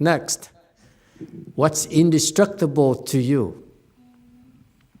 Next. What's indestructible to you?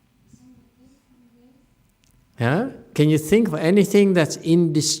 Huh? Can you think of anything that's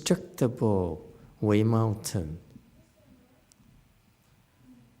indestructible, Wei Mountain?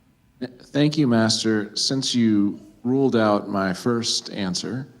 Thank you, Master. Since you ruled out my first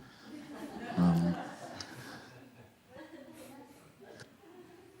answer,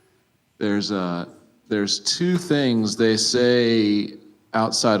 there's two things they say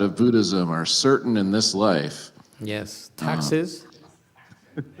outside of Buddhism are certain in this life. Yes, taxes.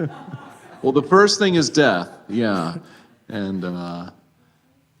 Well, the first thing is death, yeah. And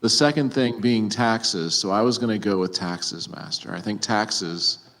the second thing being taxes. So I was going to go with taxes, Master. I think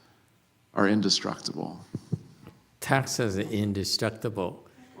taxes are indestructible. Taxes are indestructible.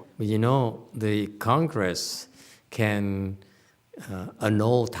 But you know, the Congress can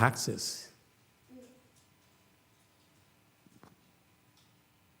annul taxes.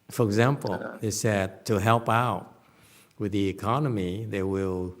 For example, they said to help out with the economy, they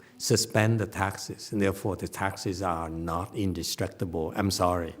will suspend the taxes, and therefore the taxes are not indestructible. I'm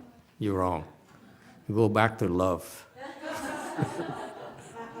sorry, you're wrong. Go back to love.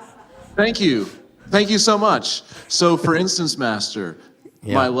 Thank you. Thank you so much. So, for instance, Master,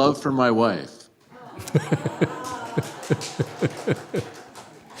 my love for my wife.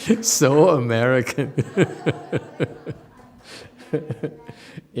 So American.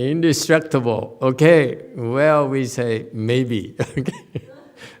 Indestructible. Okay, well, we say maybe.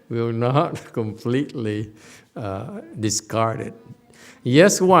 We will not completely discard it.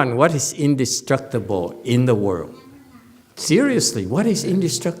 Yes, one, what is indestructible in the world? Seriously, what is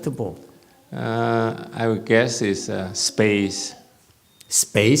indestructible? I would guess it's space.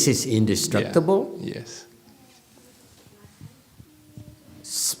 Space is indestructible? Yeah. Yes.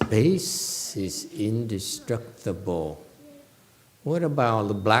 Space is indestructible. What about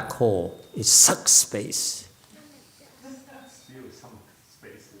the black hole? It sucks space. Still some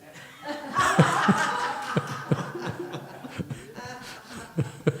space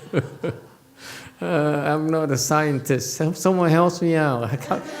I'm not a scientist. Someone helps me out.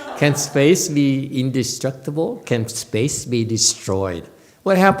 Can space be indestructible? Can space be destroyed?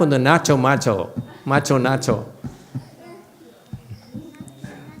 What happened to Nacho Macho? Macho Nacho?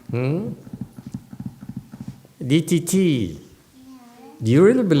 DTT, do you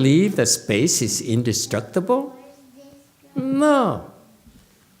really believe that space is indestructible? No.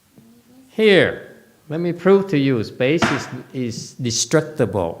 Here, let me prove to you space is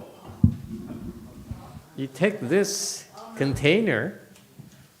destructible. You take this container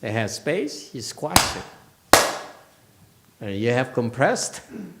that has space, you squash it. And you have compressed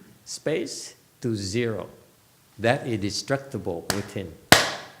space to zero. That is destructible within.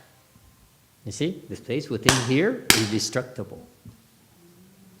 You see, the space within here is destructible.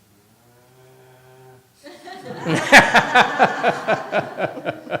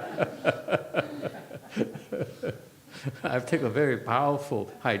 I've taken a very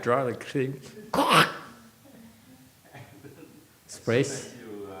powerful hydraulic thing. Space.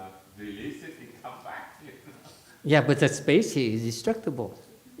 You release it, it comes back. Yeah, but the space here is destructible.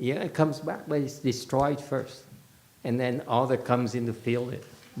 Yeah, it comes back, but it's destroyed first. And then all that comes in to fill it.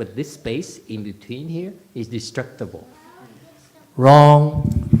 But this space in between here is destructible.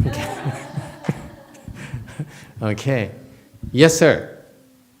 Wrong. Okay. Yes, sir.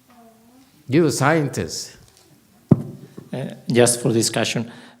 You a scientist. Just for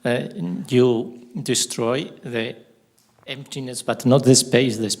discussion, you destroy the emptiness, but not the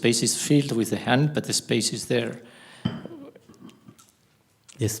space. The space is filled with the hand, but the space is there.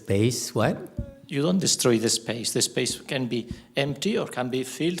 The space, what? You don't destroy the space. The space can be empty or can be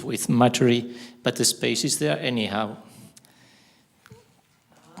filled with matter, but the space is there anyhow.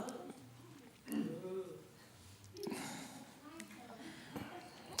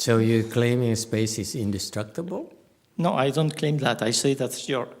 So you're claiming space is indestructible? No, I don't claim that. I say that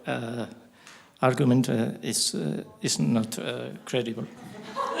your argument is not credible.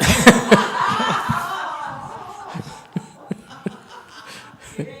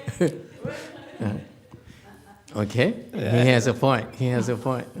 Okay, he has a point. He has a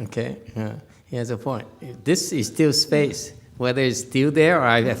point. Okay, he has a point. This is still space. Whether it's still there or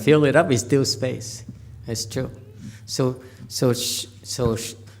I fill it up, it's still space. That's true. So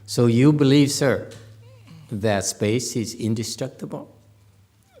you believe, sir, that space is indestructible?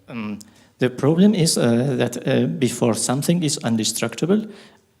 The problem is that before something is indestructible,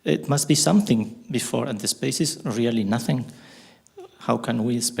 it must be something before, and the space is really nothing. How can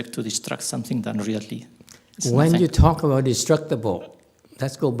we expect to destruct something that really is When nothing? you talk about destructible,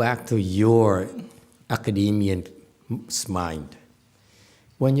 let's go back to your academian's mind.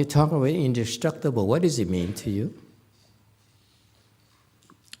 When you talk about indestructible, what does it mean to you?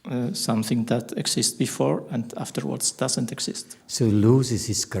 Something that exists before and afterwards doesn't exist. So it loses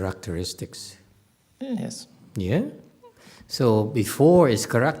its characteristics. Yes. Yeah? So before its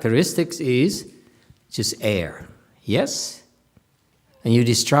characteristics is just air. Yes? And you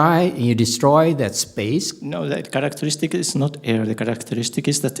destroy that space. No, the characteristic is not air. The characteristic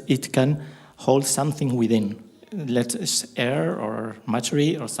is that it can hold something within. Let's air or matter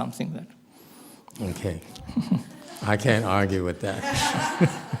or something there. Okay. I can't argue with that.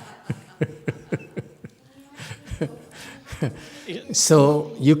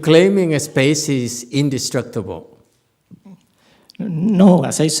 So you're claiming a space is indestructible. No,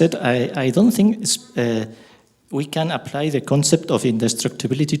 as I said, I don't think we can apply the concept of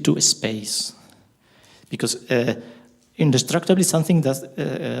indestructibility to space. Because indestructible is something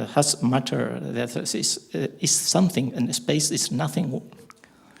that has matter, that is something, and space is nothing.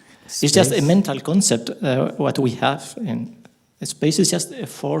 It's just a mental concept, what we have. And space is just a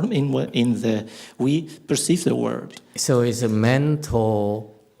form in the we perceive the world. So it's a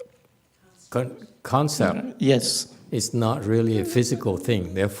mental concept. Yes. It's not really a physical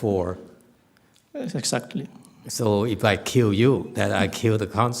thing, therefore. Exactly. So if I kill you, then I kill the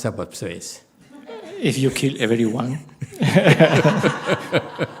concept of space. If you kill everyone.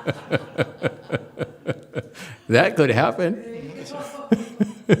 That could happen.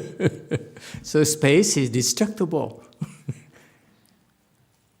 So space is destructible.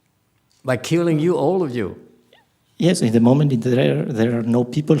 By killing you, all of you. Yes, in the moment there are no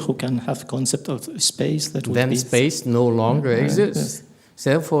people who can have concept of space that would Then be space no longer exists.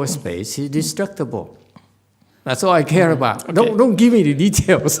 Therefore, space is destructible. That's all I care about. Okay. Don't give me the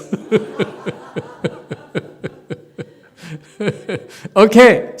details.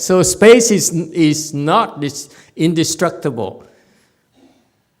 Okay, so space is not indestructible.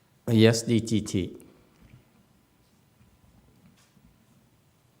 Yes, DTT.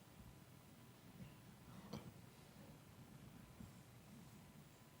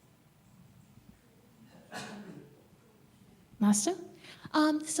 Master,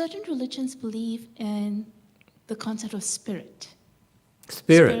 certain religions believe in the concept of spirit.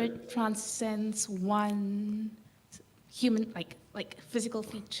 Spirit. Transcends one human, like physical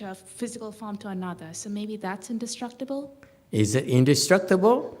feature, physical form to another. So maybe that's indestructible? Is it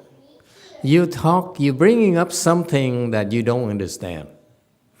indestructible? You're bringing up something that you don't understand.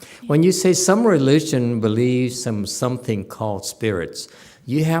 When you say some religion believes something called spirits,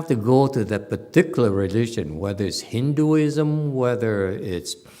 you have to go to that particular religion, whether it's Hinduism, whether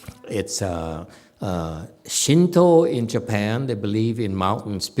it's Shinto in Japan, they believe in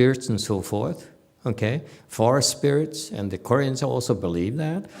mountain spirits and so forth, okay? Forest spirits, and the Koreans also believe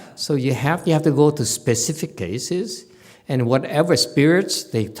that. So you have to go to specific cases, and whatever spirits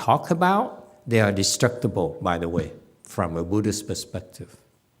they talk about, they are destructible, by the way, from a Buddhist perspective.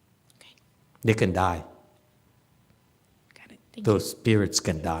 Okay. They can die. Got it. Thank Those spirits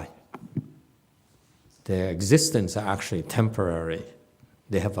can die. Their existence are actually temporary.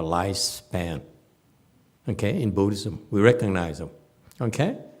 They have a lifespan. Okay, in Buddhism, we recognize them.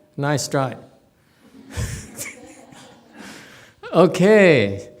 Okay, nice try.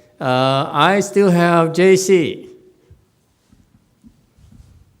 Okay, I still have JC.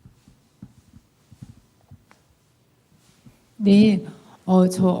 네,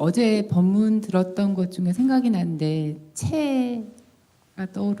 저 어제 법문 들었던 것 중에 생각이 나는데 채가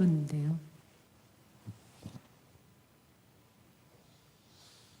떠오르는데요.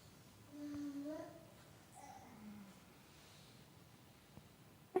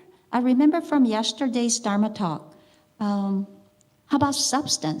 I remember from yesterday's Dharma talk, how about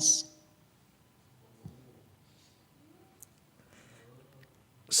substance?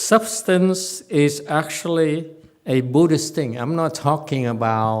 Substance is actually a Buddhist thing. I'm not talking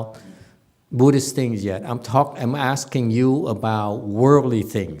about Buddhist things yet. I'm asking you about worldly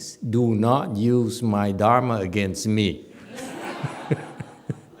things. Do not use my Dharma against me.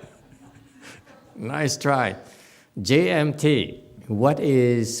 Nice try. JMT, what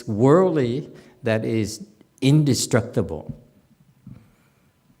is worldly that is indestructible?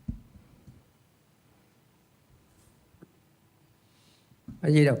 A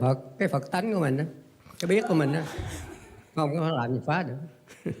Di Đà Phật, cái Phật tánh của mình đó, cái biết của mình đó, không có làm gì phá được.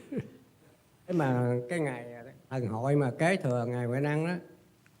 Thế mà cái ngày thần hội mà kế thừa ngày Huệ Năng đó,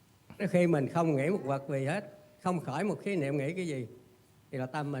 nó khi mình không nghĩ một vật gì hết, không khởi một khí niệm nghĩ cái gì, thì là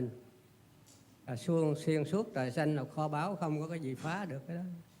tâm mình là xuyên suốt trời xanh là kho báu, không có cái gì phá được cái đó.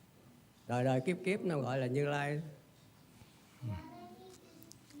 Đời đời kiếp kiếp nó gọi là Như Lai.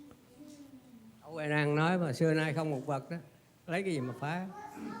 Huệ Năng nói mà xưa nay không một vật đó, lấy cái gì mà phá.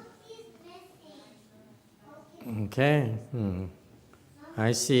 Okay.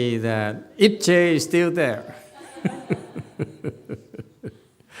 I see that Itche is still there.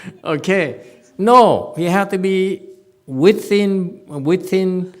 Okay. No, you have to be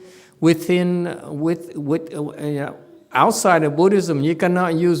outside of Buddhism. You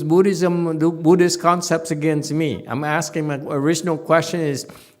cannot use Buddhist concepts against me. I'm asking, my original question is,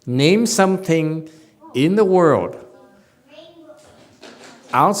 name something in the world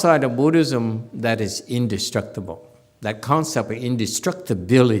outside of Buddhism that is indestructible. That concept of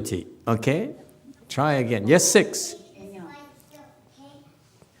indestructibility. Okay? Try again. Yes, 6.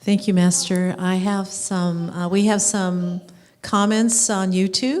 Thank you, Master. I have some. We have some comments on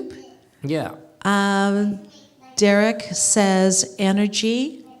YouTube. Yeah. Derek says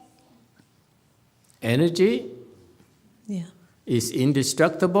energy. Energy Yeah. is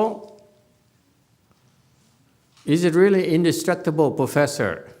indestructible. Is it really indestructible,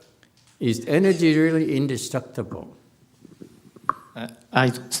 Professor? Is energy really indestructible?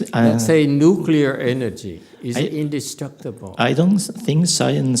 Let's say nuclear energy. Is it indestructible? I don't think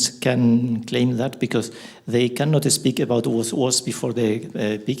science can claim that because they cannot speak about what was before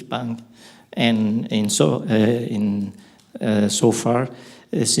the Big Bang. And so far,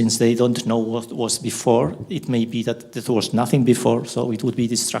 since they don't know what was before, it may be that there was nothing before, so it would be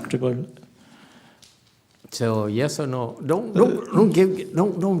destructible. So yes or no?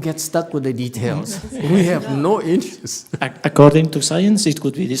 Don't get stuck with the details. We have no interest. According to science, it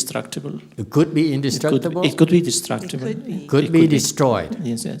could be destructible. It could be indestructible. It could be destructible. Could be destroyed.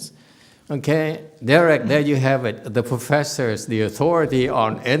 Yes. Okay, Derek, there you have it. The professors, the authority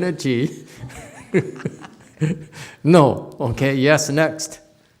on energy. No. Okay. Yes. Next.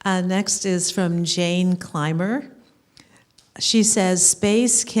 Next is from Jane Clymer. She says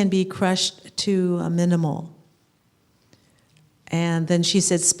space can be crushed to a minimal. And then she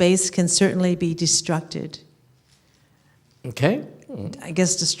said space can certainly be destructed. Okay. I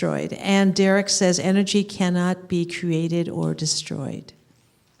guess destroyed. And Derek says energy cannot be created or destroyed.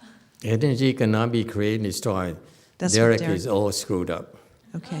 Energy cannot be created and destroyed. That's Derek is all screwed up.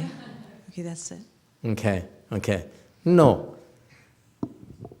 Okay, that's it. Okay. No.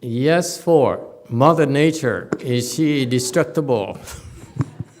 Yes, 4. Mother Nature, is she destructible?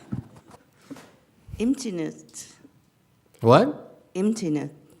 Emptiness. What? Emptiness.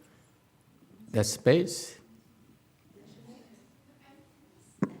 That's space.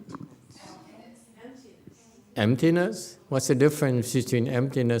 Emptiness? What's the difference between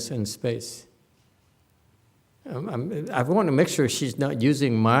emptiness and space? I want to make sure she's not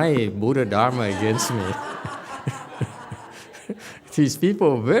using my Buddha Dharma against me. These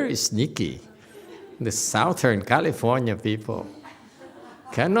people are very sneaky. The Southern California people.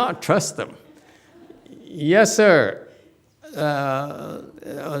 Cannot trust them. Yes, sir.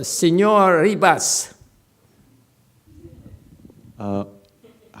 Senor Ribas. How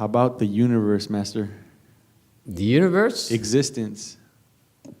about the universe, Master? The universe? Existence.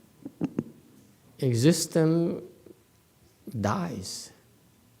 Existence dies.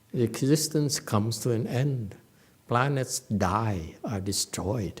 Existence comes to an end. Planets die, are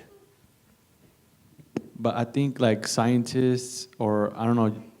destroyed. But I think like scientists or I don't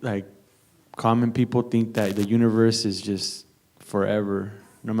know, like common people think that the universe is just forever,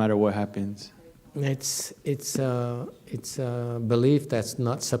 no matter what happens. It's a belief that's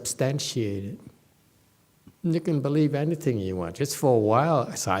not substantiated. You can believe anything you want. Just for a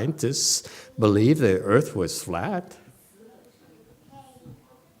while, scientists believed the Earth was flat.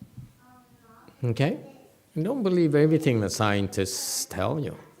 Okay? And don't believe everything the scientists tell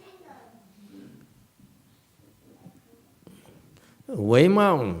you.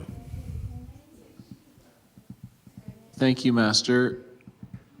 Waymount. Thank you, Master.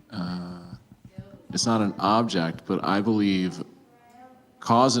 It's not an object, but I believe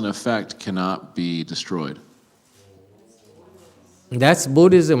cause and effect cannot be destroyed. That's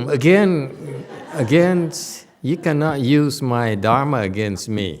Buddhism. Again, you cannot use my Dharma against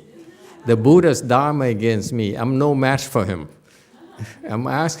me. The Buddha's Dharma against me. I'm no match for him. I'm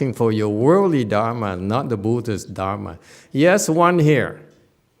asking for your worldly Dharma, not the Buddha's Dharma. Yes, one here.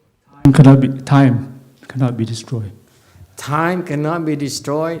 Time cannot be destroyed. Time cannot be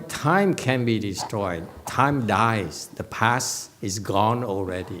destroyed. Time can be destroyed. Time dies. The past is gone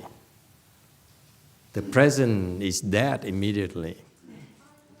already. The present is dead immediately.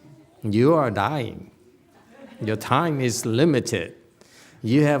 You are dying. Your time is limited.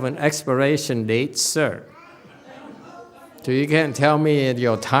 You have an expiration date, sir. So you can't tell me that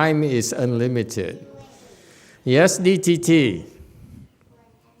your time is unlimited. Yes, DTT.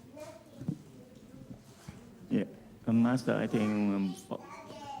 Yeah, Master, I think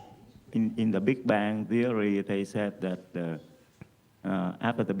in the Big Bang theory, they said that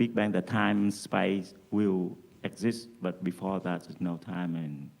after the Big Bang, the time and space will exist, but before that, there's no time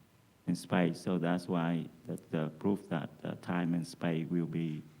and space. So that's why that's the proof that time and space will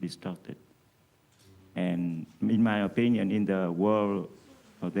be destructed. And in my opinion, in the world,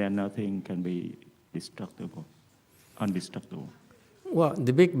 there nothing can be indestructible. Well,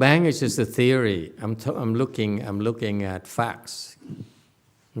 the Big Bang is just a theory. I'm looking at facts.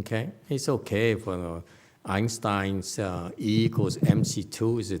 Okay, it's okay for Einstein's E equals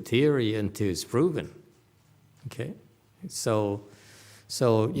mc2 is a theory until it's proven. Okay, so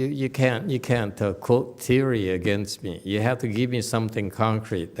you can't quote theory against me. You have to give me something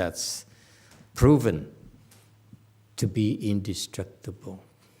concrete that's proven to be indestructible.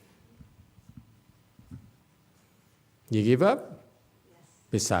 You give up? Yes.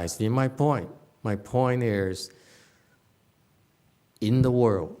 Precisely my point. My point is, in the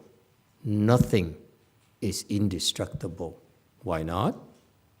world, nothing is indestructible. Why not?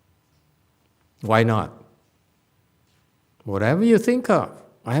 Why not? Whatever you think of,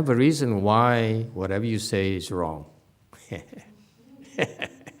 I have a reason why whatever you say is wrong.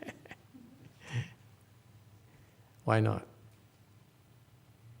 Why not?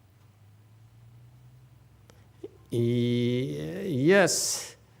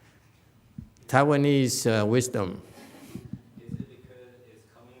 Yes, Taiwanese wisdom.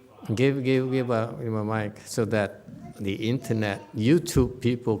 Give a mic so that the internet, YouTube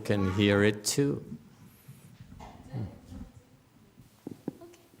people can hear it too.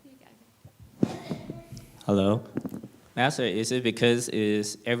 Hello. Master, is it because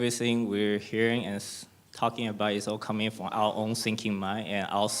is everything we're hearing and talking about is all coming from our own thinking mind and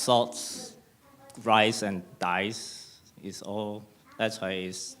our thoughts rise and dies? Is all, that's why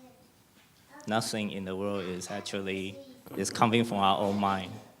it's nothing in the world is coming from our own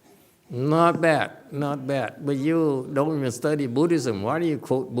mind. Not bad, not bad. But you don't even study Buddhism. Why do you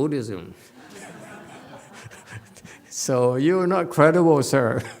quote Buddhism? So you're not credible,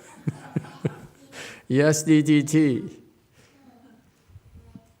 sir. Yes, DTT.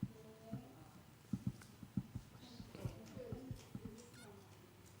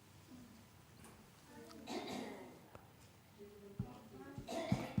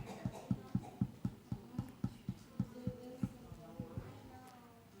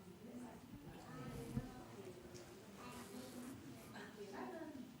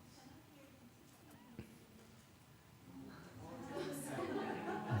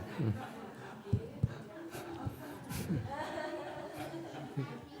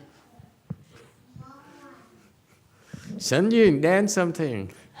 Shen Yun, dance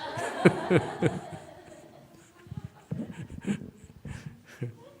something.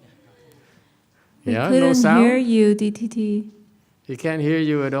 We Yeah, couldn't no sound? hear you, DTT. He can't hear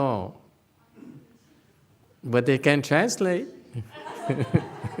you at all. But they can translate.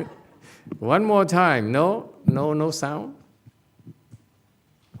 One more time. No sound.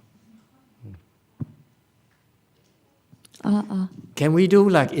 Can we do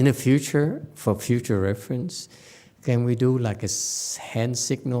like in the future, for future reference, can we do like a hand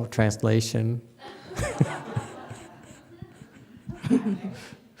signal translation?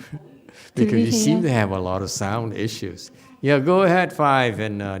 Because you seem to have a lot of sound issues. Yeah, go ahead, 5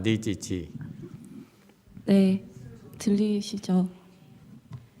 and DTT. 네, 들리시죠?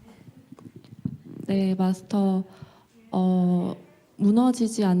 네, 마스터.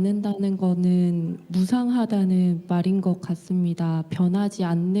 무너지지 않는다는 거는 무상하다는 말인 것 같습니다. 변하지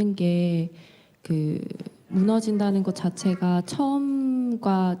않는 게 무너진다는 것 자체가 처음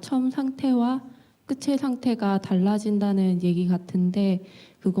상태와 끝의 상태가 달라진다는 얘기 같은데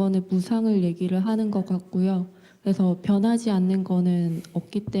그거는 무상을 얘기를 하는 것 같고요. 그래서 변하지 않는 거는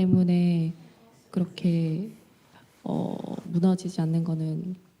없기 때문에 그렇게 무너지지 않는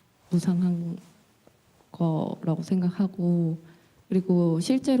거는 무상한 거라고 생각하고 그리고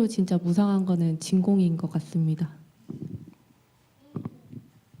실제로 진짜 무상한 거는 진공인 것 같습니다.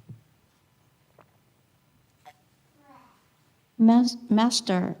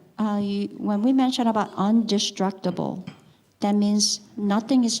 Master, when we mention about undestructible, that means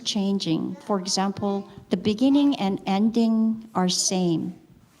nothing is changing. For example, the beginning and ending are same,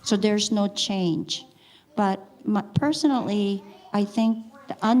 so there's no change. But personally, I think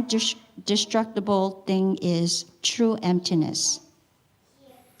the undestructible thing is true emptiness.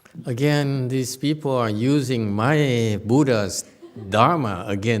 Again, these people are using my Buddha's Dharma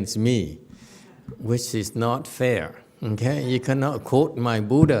against me, which is not fair. Okay, you cannot quote my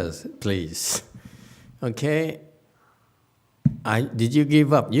Buddhas, please. Okay, did you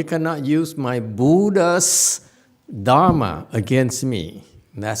give up? You cannot use my Buddha's Dharma against me.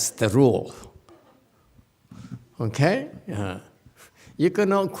 That's the rule. Okay, you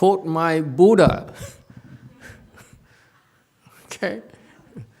cannot quote my Buddha. Okay,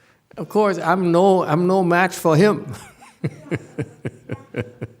 of course I'm no match for him.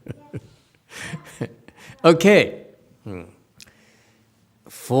 Okay.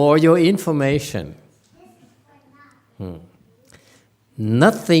 For your information,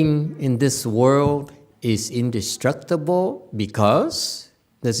 nothing in this world is indestructible because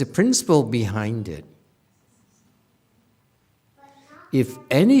there's a principle behind it. If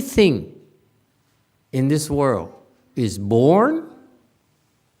anything in this world is born,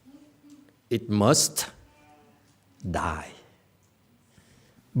 it must die.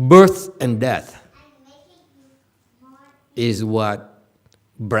 Birth and death is what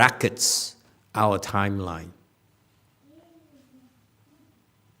brackets our timeline.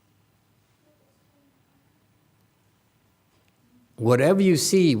 Whatever you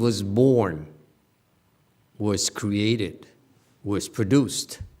see was born, was created, was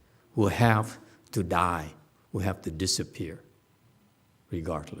produced, will have to die, will have to disappear,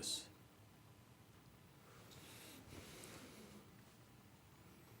 regardless.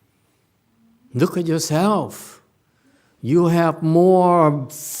 Look at yourself. You have more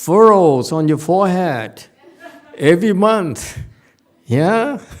furrows on your forehead every month.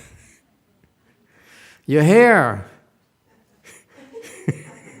 Yeah? Your hair.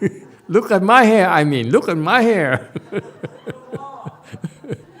 Look at my hair, look at my hair.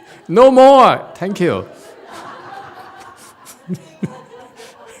 No more, thank you.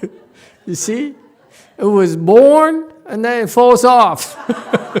 You see? It was born and then it falls off.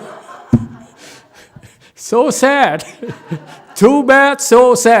 So sad. Too bad,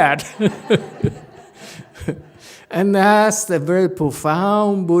 so sad. And that's the very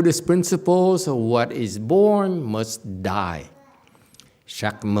profound Buddhist principles of what is born must die.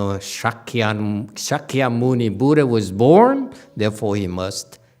 Shakyamuni Buddha was born, therefore he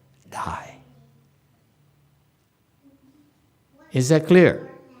must die. Is that clear?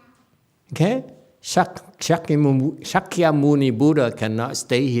 Okay? Shakyamuni Buddha cannot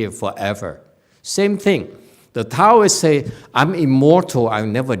stay here forever. Same thing. The Taoists say, I'm immortal, I'll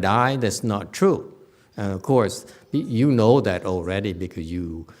never die. That's not true. And of course, you know that already because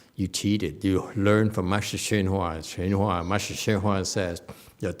you cheated. You learned from Master Shenhua. Master Shenhua says,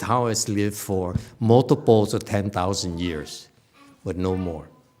 the Taoists live for multiples of 10,000 years, but no more.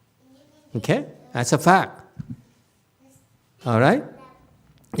 Okay? That's a fact. All right?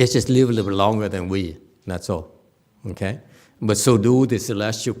 They just live a little longer than we. That's all. Okay? But so do the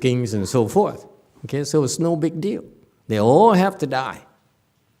celestial kings and so forth. Okay, so it's no big deal. They all have to die.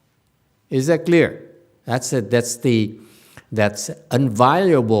 Is that clear? That's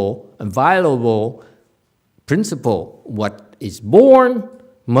inviolable principle. What is born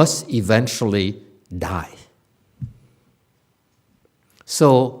must eventually die.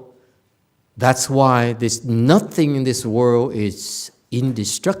 So that's why there's nothing in this world is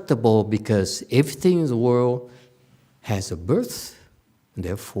indestructible, because everything in the world has a birth, and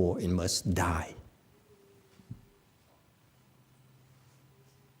therefore it must die.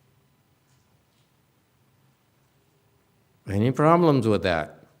 Any problems with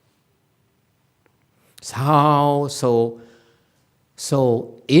that? So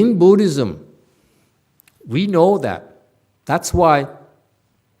in Buddhism, we know that. That's why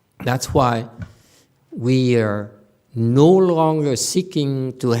we are no longer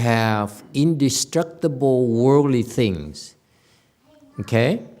seeking to have indestructible worldly things.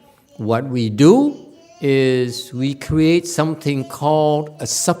 Okay? What we do is we create something called a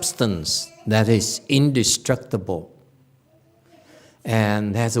substance that is indestructible.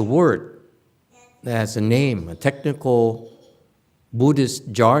 And there's a word, there's a name, a technical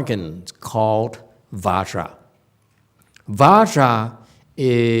Buddhist jargon called Vajra. Vajra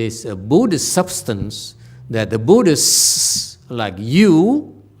is a Buddhist substance that the Buddhists, like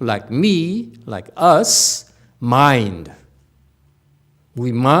you, like me, like us, mind.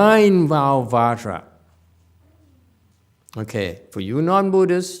 We mind our Vajra. Okay, for you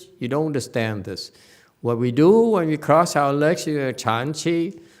non-Buddhists, you don't understand this. What we do when we cross our legs in a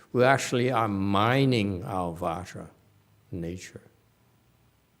chanchi, we actually are mining our Vajra, nature.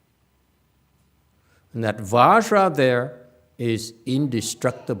 And that Vajra there is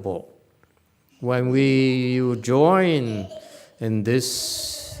indestructible. When you join in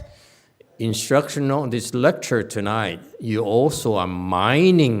this instructional, this lecture tonight, you also are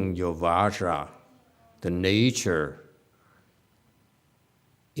mining your Vajra, the nature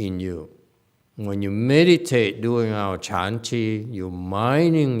in you. When you meditate doing our chanti, you're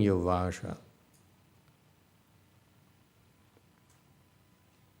mining your Vajra.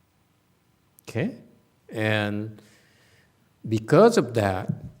 Okay? And because of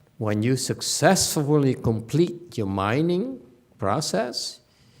that, when you successfully complete your mining process,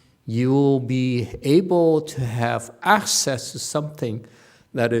 you will be able to have access to something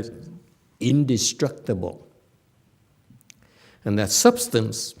that is indestructible. And that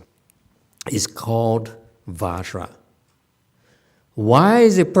substance is called Vajra. Why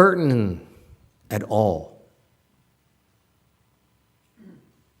is it pertinent at all?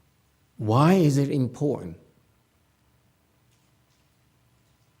 Why is it important?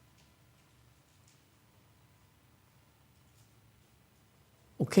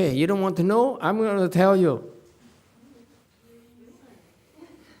 Okay, you don't want to know? I'm going to tell you.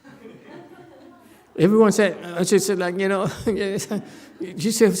 Everyone said, she said, like, you know,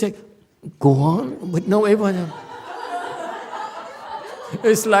 she said, go on, but no, everyone.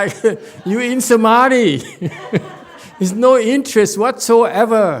 It's like you in samadhi. There's no interest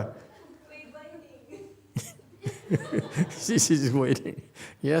whatsoever. She's just waiting.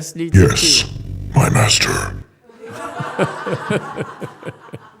 Yes, DTT. Yes, my master.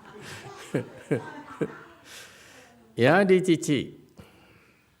 Yeah, DTT.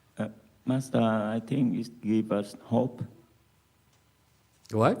 Master, I think it gives us hope.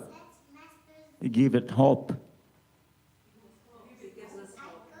 What? It gives it hope.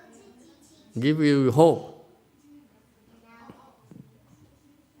 Give you hope.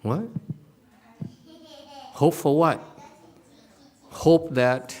 What? Hope for what? Hope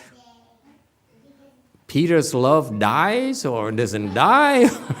that Peter's love dies or doesn't die?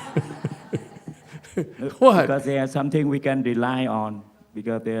 What? Because there's something we can rely on.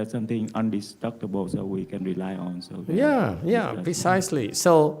 Because there's something indestructible, so we can rely on. So yeah, precisely.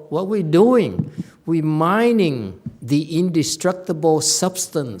 So what we're doing, we're mining the indestructible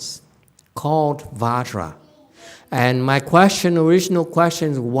substance called Vajra. And my question, original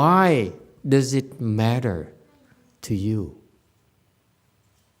question is, why does it matter to you?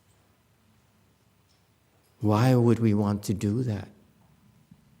 Why would we want to do that?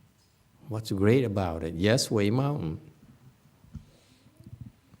 What's great about it? Yes, Wei Mountain.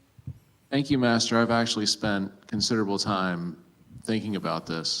 Thank you, Master. I've actually spent considerable time thinking about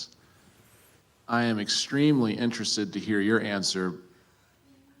this. I am extremely interested to hear your answer,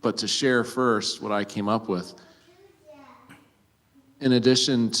 but to share first what I came up with. In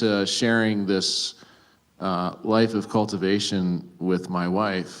addition to sharing this life of cultivation with my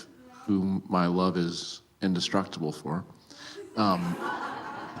wife, whom my love is indestructible for,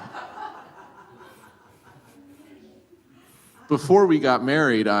 before we got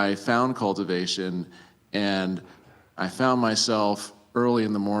married, I found cultivation, and I found myself early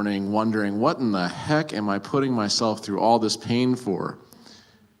in the morning wondering, what in the heck am I putting myself through all this pain for?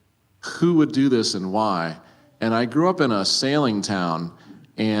 Who would do this and why? And I grew up in a sailing town,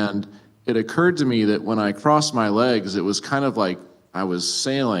 and it occurred to me that when I crossed my legs, it was kind of like I was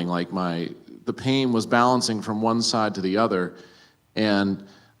sailing, like the pain was balancing from one side to the other. And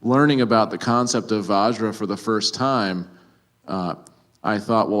learning about the concept of Vajra for the first time, I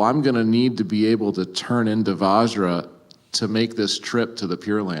thought, well, I'm going to need to be able to turn into Vajra to make this trip to the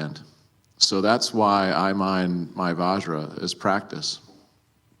Pure Land. So that's why I mine my Vajra as practice.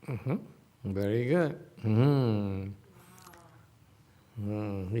 Mm-hmm. Very good.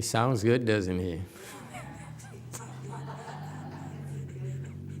 He sounds good, doesn't he?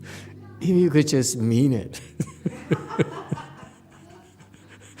 If you could just mean it.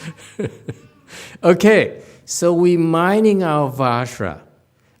 Okay, so we're mining our Vajra.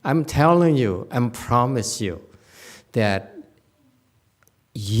 I'm telling you, I promise you that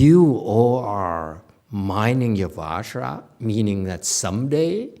you all are mining your Vajra, meaning that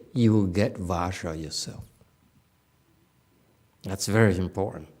someday you will get Vajra yourself. That's very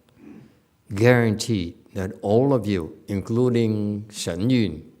important. Guaranteed that all of you, including Shen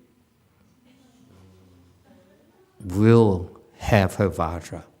Yun, will have her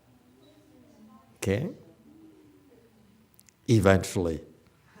Vajra. Okay? Eventually,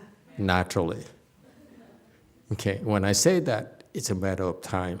 naturally. Okay, when I say that, it's a matter of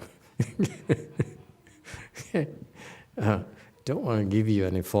time. Don't want to give you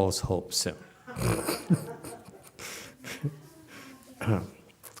any false hopes.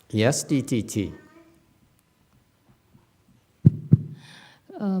 Yes, DTT.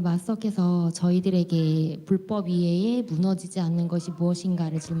 마스터께서 저희들에게 불법 이외에 무너지지 않는 것이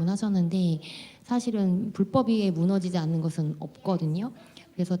무엇인가를 질문하셨는데 사실은 불법 이외에 무너지지 않는 것은 없거든요.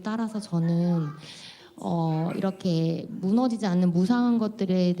 그래서 따라서 저는 이렇게 무너지지 않는 무상한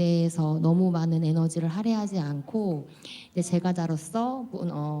것들에 대해서 너무 많은 에너지를 할애하지 않고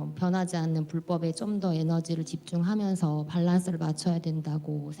제가자로서 변하지 않는 불법에 좀 더 에너지를 집중하면서 밸런스를 맞춰야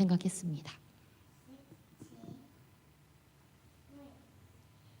된다고 생각했습니다.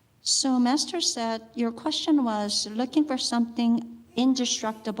 So Master said, your question was looking for something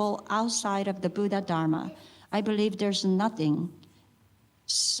indestructible outside of the Buddha Dharma. I believe there's nothing.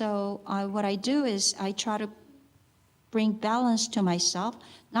 So what I do is I try to bring balance to myself,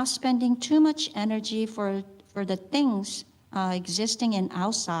 not spending too much energy for the things existing and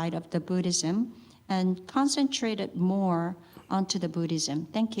outside of the Buddhism, and concentrate it more onto the Buddhism.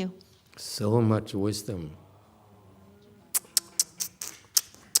 Thank you. So much wisdom.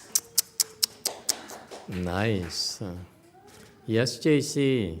 Nice. Yes,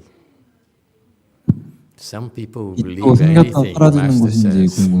 JC. Some people 빛도 believe 생겼다 anything 사라지는 Master 것인지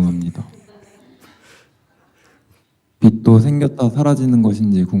says. 궁금합니다. 빛도 생겼다 사라지는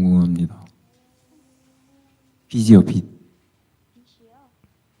것인지 궁금합니다. 빛이요, 빛.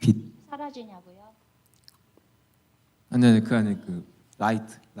 빛. 사라지냐고요? 아니, 그 안에 그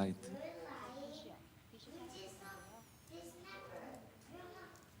라이트.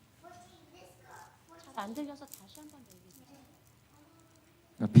 안 들려서 다시 한번 얘기해 주세요.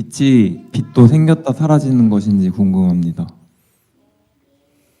 빛도 생겼다 사라지는 것인지 궁금합니다.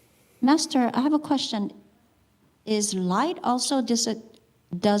 Master, I have a question. Is light also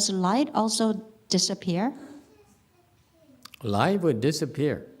does light also disappear? Life will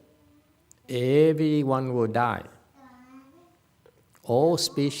disappear. Everyone will die. All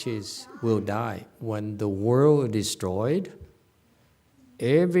species will die. When the world is destroyed,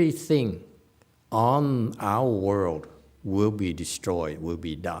 everything on our world will be destroyed,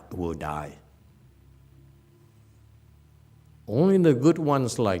 will die. Only the good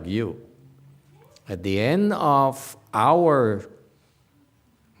ones like you, at the end of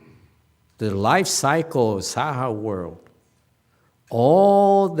the life cycle of Saha world,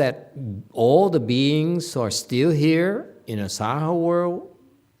 all the beings who are still here in a Saha world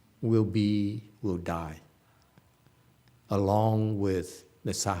will die, along with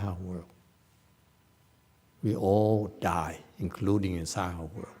the Saha world. We all die, including in Saha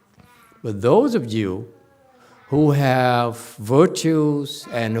world. But those of you who have virtues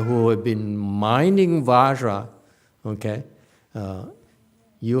and who have been minding Vajra, okay,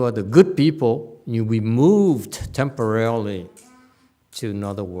 you are the good people. You'll be moved temporarily to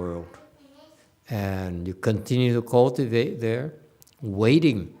another world. And you continue to cultivate there,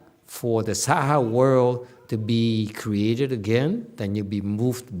 waiting for the Saha world to be created again, then you'll be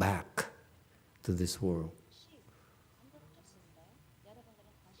moved back to this world.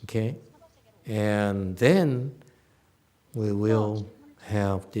 Okay? And then we will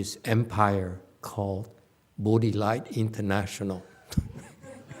have this empire called Bodhi Light International.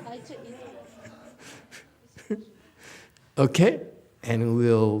 Okay? And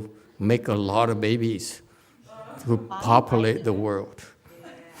we'll make a lot of babies to populate the world.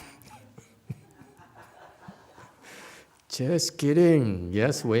 Just kidding.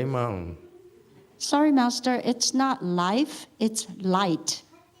 Yes, Wei Mom. Sorry, Master, it's not life, it's light.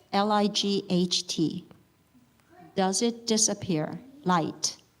 Light. Does it disappear?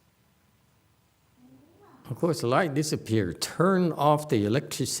 Light. Of course, light disappeared. Turn off the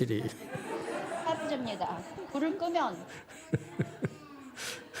electricity. 불을 끄면.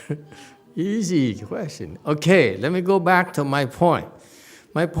 Easy question. Okay, let me go back to my point.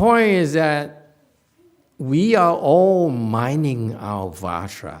 My point is that we are all mining our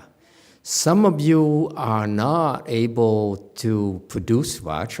Vajra. Some of you are not able to produce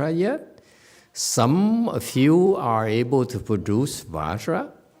Vajra yet. Some of you are able to produce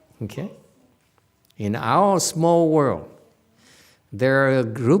Vajra. Okay? In our small world, there are a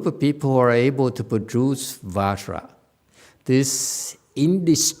group of people who are able to produce Vajra, this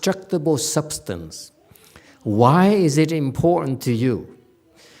indestructible substance. Why is it important to you?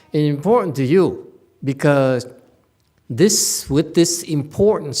 It's important to you because with this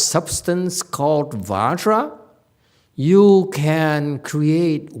important substance called Vajra, you can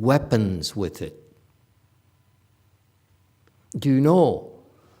create weapons with it. Do you know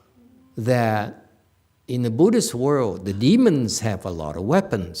that in the Buddhist world, the demons have a lot of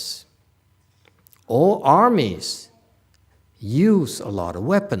weapons? All armies use a lot of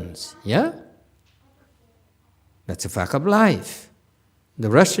weapons, yeah? That's a fact of life. The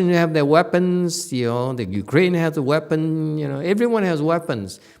Russians have their weapons, the Ukraine has a weapon, everyone has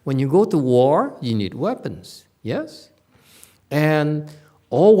weapons. When you go to war, you need weapons, yes? And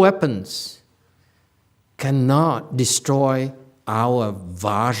all weapons cannot destroy our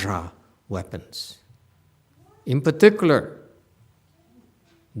Vajra weapons. In particular,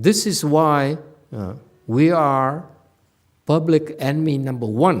 this is why we are public enemy number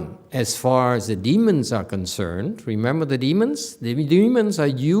one as far as the demons are concerned. Remember the demons? The demons are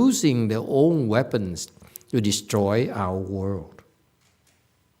using their own weapons to destroy our world.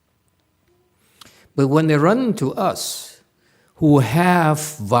 But when they run into us, who have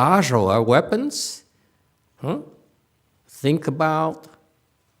Vajra weapons, think about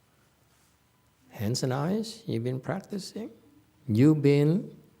hands and eyes. You've been practicing. You've been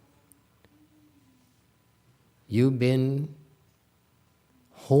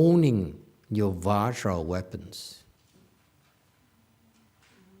honing your Vajra weapons.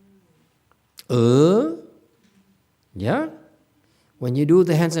 Yeah? When you do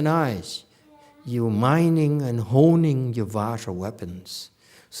the hands and eyes, you're mining and honing your Vajra weapons,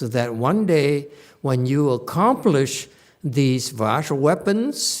 so that one day when you accomplish these Vajra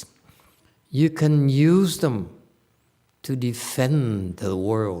weapons, you can use them to defend the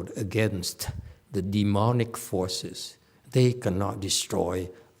world against the demonic forces. They cannot destroy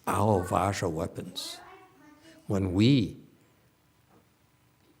our Vajra weapons. When we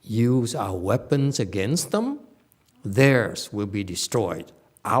use our weapons against them, theirs will be destroyed.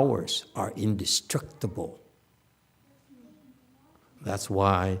 Ours are indestructible. That's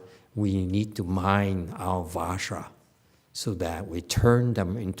why we need to mine our Vajra, so that we turn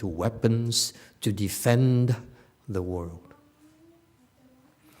them into weapons to defend the world.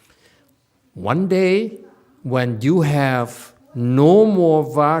 One day, when you have no more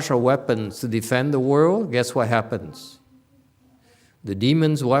Vajra weapons to defend the world, guess what happens? The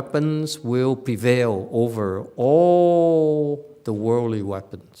demons' weapons will prevail over all the worldly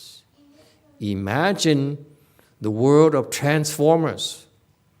weapons. Imagine the world of Transformers.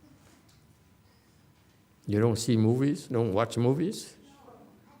 You don't see movies, don't watch movies?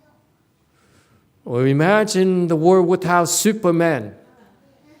 Or imagine the world without Superman.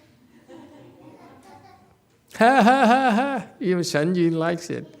 Ha ha ha ha! Even Shan Yun likes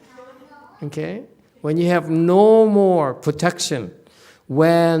it. Okay? When you have no more protection,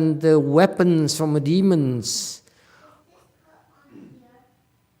 when the weapons from the demons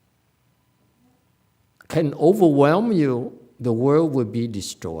can overwhelm you, the world will be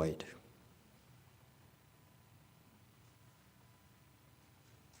destroyed.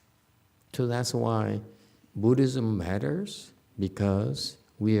 So that's why Buddhism matters, because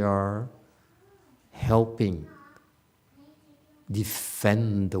we are helping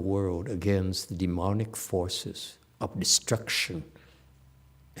defend the world against the demonic forces of destruction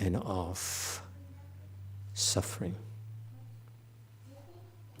and of suffering.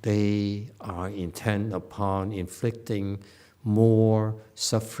 They are intent upon inflicting more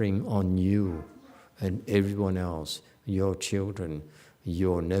suffering on you and everyone else, your children,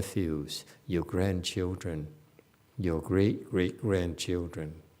 your nephews, your grandchildren, your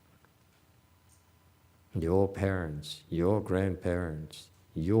great-great-grandchildren, your parents, your grandparents,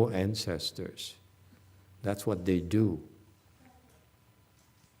 your ancestors. That's what they do.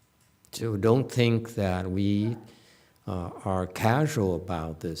 So don't think that we are casual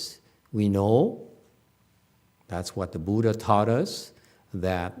about this. We know, that's what the Buddha taught us,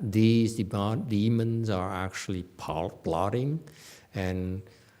 that these demons are actually plotting and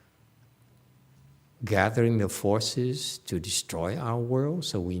gathering the forces to destroy our world,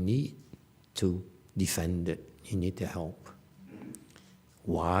 so we need to defend it. You need to help.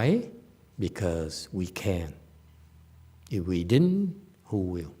 Why? Because we can. If we didn't, who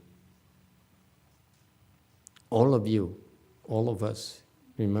will? All of you, all of us,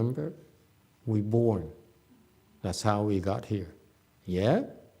 remember? We're born. That's how we got here. Yeah?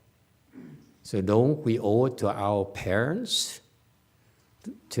 So don't we owe it to our parents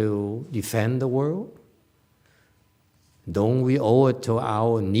to defend the world? Don't we owe it to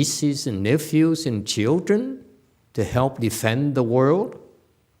our nieces and nephews and children to help defend the world?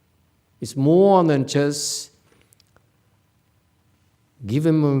 It's more than just give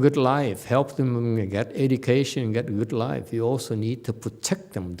them a good life, help them get education, get a good life. We also need to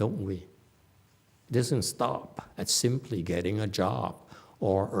protect them, don't we? It doesn't stop at simply getting a job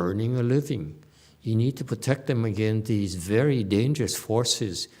or earning a living. You need to protect them against these very dangerous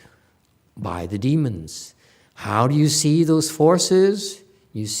forces by the demons. How do you see those forces?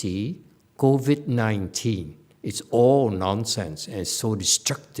 You see COVID-19. It's all nonsense and it's so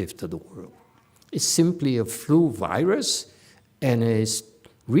destructive to the world. It's simply a flu virus and it's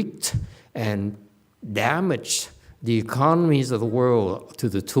wreaked and damaged the economies of the world to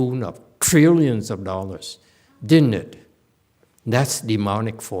the tune of trillions of dollars, didn't it? That's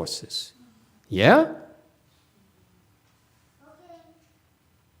demonic forces. Yeah?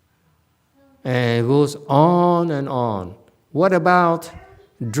 And it goes on and on. What about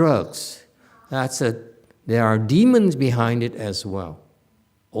drugs? There are demons behind it as well.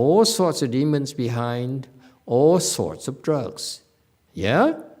 All sorts of demons behind all sorts of drugs.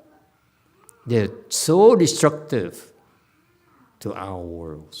 Yeah? They're so destructive to our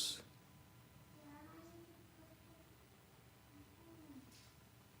worlds.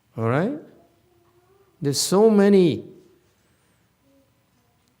 All right? There's so many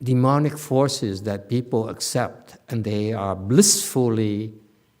demonic forces that people accept, and they are blissfully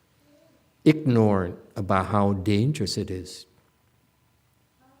ignorant about how dangerous it is.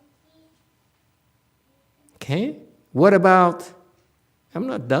 Okay? What about, I'm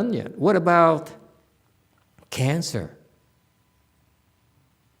not done yet, what about cancer?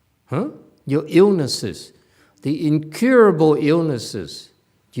 Your illnesses, the incurable illnesses.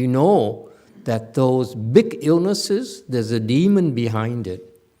 Do you know that those big illnesses, there's a demon behind it?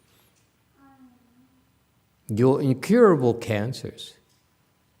 Your incurable cancers.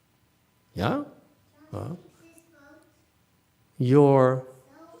 Yeah? Your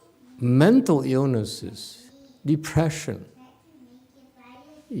mental illnesses, depression,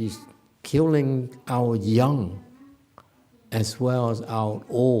 is killing our young as well as our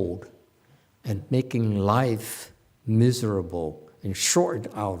old and making life miserable and short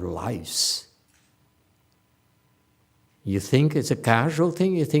our lives. You think it's a casual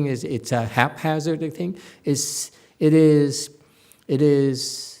thing? You think it's a haphazard thing? It is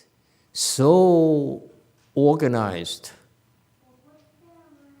so organized,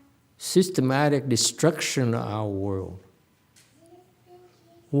 systematic destruction of our world.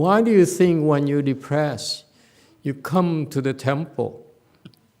 Why do you think when you're depressed, you come to the temple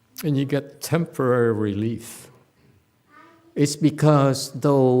and you get temporary relief? It's because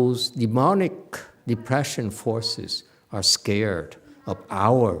those demonic depression forces are scared of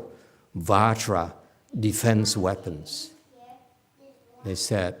our Vajra defense weapons. They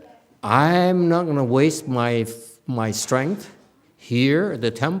said, I'm not going to waste my strength here at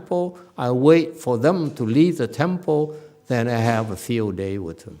the temple. I wait for them to leave the temple, then I have a field day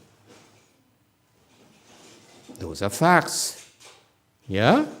with them. Those are facts.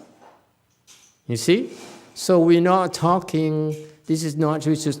 Yeah? You see? So we're not talking, this is not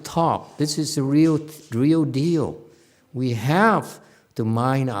just talk, this is the real deal. We have to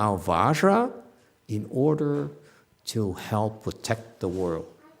mind our Vajra in order to help protect the world.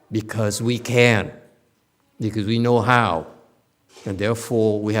 Because we can. Because we know how. And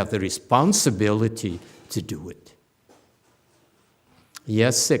therefore, we have the responsibility to do it.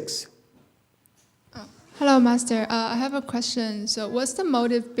 Yes, 6. Hello, Master. I have a question. So what's the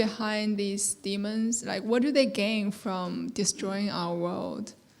motive behind these demons? Like, what do they gain from destroying our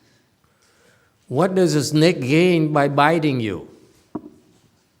world? What does a snake gain by biting you?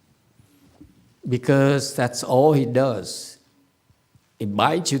 Because that's all he does. It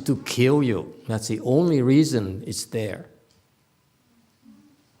bites you to kill you. That's the only reason it's there.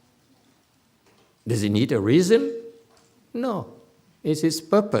 Does it need a reason? No. It's its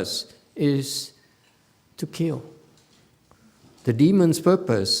purpose is to kill. The demon's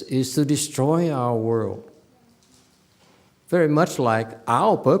purpose is to destroy our world. Very much like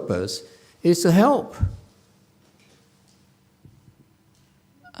our purpose is to help.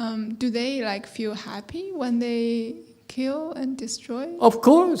 Do they feel happy when they kill and destroy? Of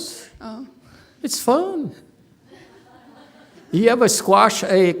course. Oh. It's fun. You ever squash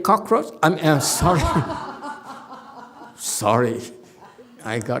a cockroach? I'm sorry. Sorry.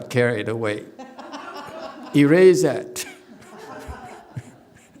 I got carried away. Erase that.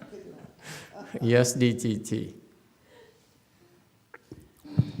 Yes, DTT.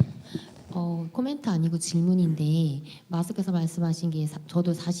 코멘트 아니고 질문인데 마스크에서 말씀하신 게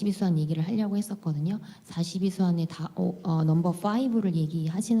저도 42수한 얘기를 하려고 했었거든요. 42수안의 넘버 5를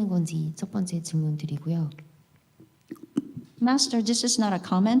얘기하시는 건지 첫 번째 질문 드리고요. Master, this is not a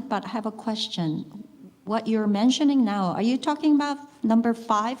comment, but I have a question. What you're mentioning now, are you talking about number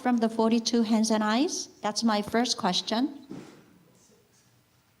 5 from the 42 hands and eyes? That's my first question.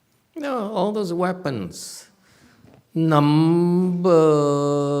 No, all those weapons. Number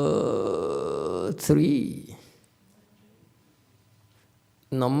 3.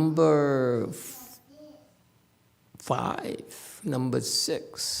 Number 5. Number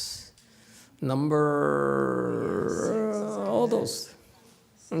 6. Number all those.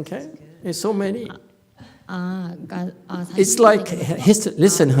 Okay? There's so many. It's like,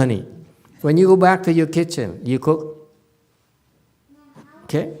 listen, honey, when you go back to your kitchen, you cook.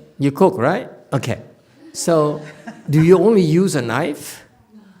 Okay? You cook, right? Okay. So, do you only use a knife?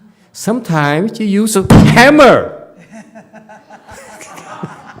 Sometimes you use a hammer.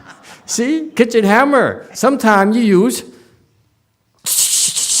 See? Kitchen hammer. Sometimes you use.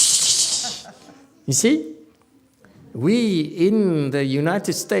 You see? We in the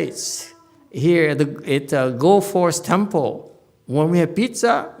United States, here at Go Force Temple, when we have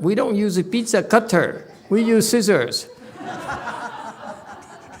pizza, we don't use a pizza cutter. We use scissors.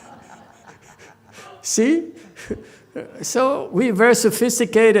 See? So we're very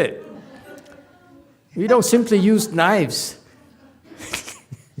sophisticated. We don't simply use knives.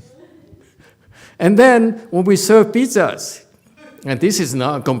 And then when we serve pizzas, and this is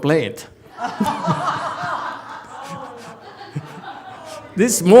not a complaint.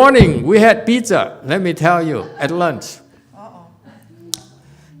 This morning we had pizza, let me tell you, at lunch.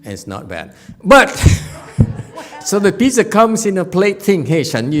 It's not bad. But, so the pizza comes in a plate thing. Hey,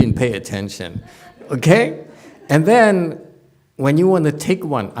 Shan Yun, pay attention. Okay? And then when you want to take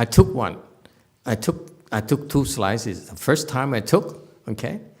one, I took one. I took 2 slices. The first time I took,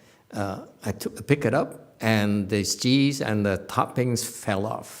 okay, I pick it up, and the cheese and the toppings fell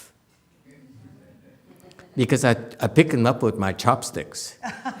off. Because I picked them up with my chopsticks.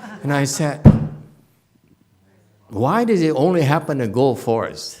 And I said, why does it only happen to Go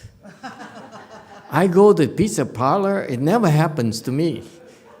Forest? I go to the pizza parlor, it never happens to me.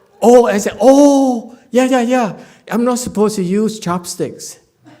 Oh, I said, oh, yeah. I'm not supposed to use chopsticks.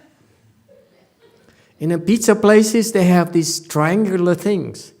 In the pizza places, they have these triangular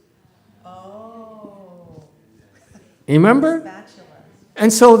things. Oh. Remember?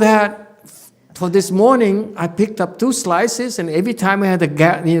 And so that, for this morning, I picked up 2 slices, and every time I had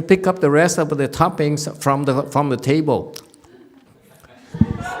to pick up the rest of the toppings from the table.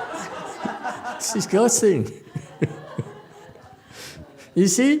 It's disgusting. You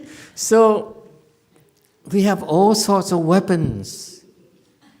see? So we have all sorts of weapons.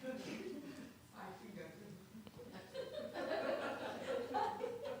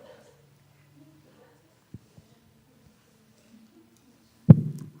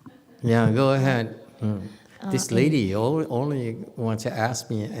 Yeah, go ahead. This lady only wants to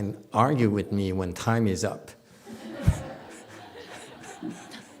ask me and argue with me when time is up.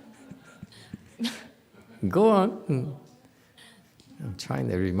 Go on. I'm trying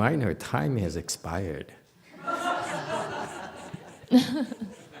to remind her time has expired.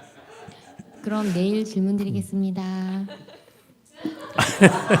 그럼 내일 질문 드리겠습니다.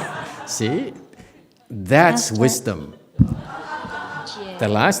 See? That's wisdom. The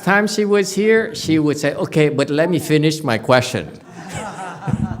last time she was here, she would say, okay, but let me finish my question.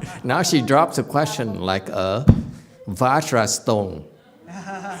 Now she drops a question like a Vajra stone.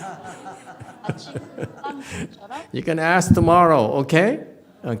 You can ask tomorrow, okay?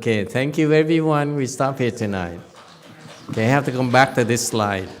 Okay, thank you everyone. We stop here tonight. Okay, I have to come back to this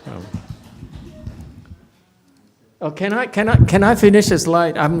slide. Oh, can I finish the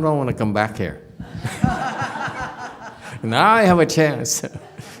slide? I don't want to come back here. Now I have a chance.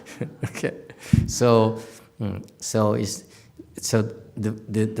 Okay, so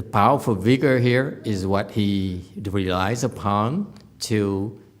the powerful vigor here is what he relies upon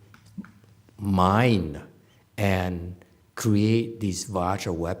to mine and create these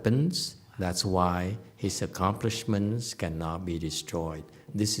Vajra weapons. That's why his accomplishments cannot be destroyed.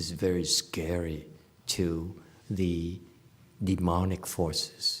 This is very scary to the demonic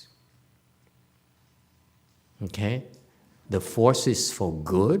forces. Okay? The forces for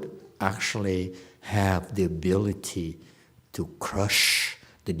good actually have the ability to crush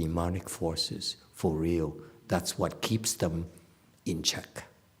the demonic forces for real. That's what keeps them in check.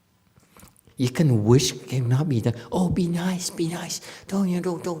 You can wish, cannot be that, oh, be nice, don't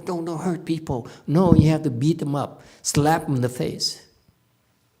hurt people. No, you have to beat them up, slap them in the face.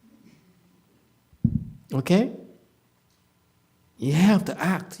 Okay? You have to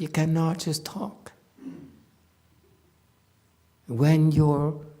act. You cannot just talk. When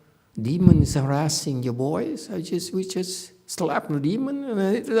your demon is harassing your boys, we just slap the demon,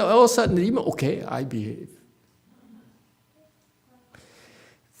 and all of a sudden the demon, okay, I behave.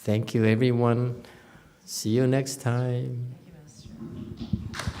 Thank you, everyone. See you next time.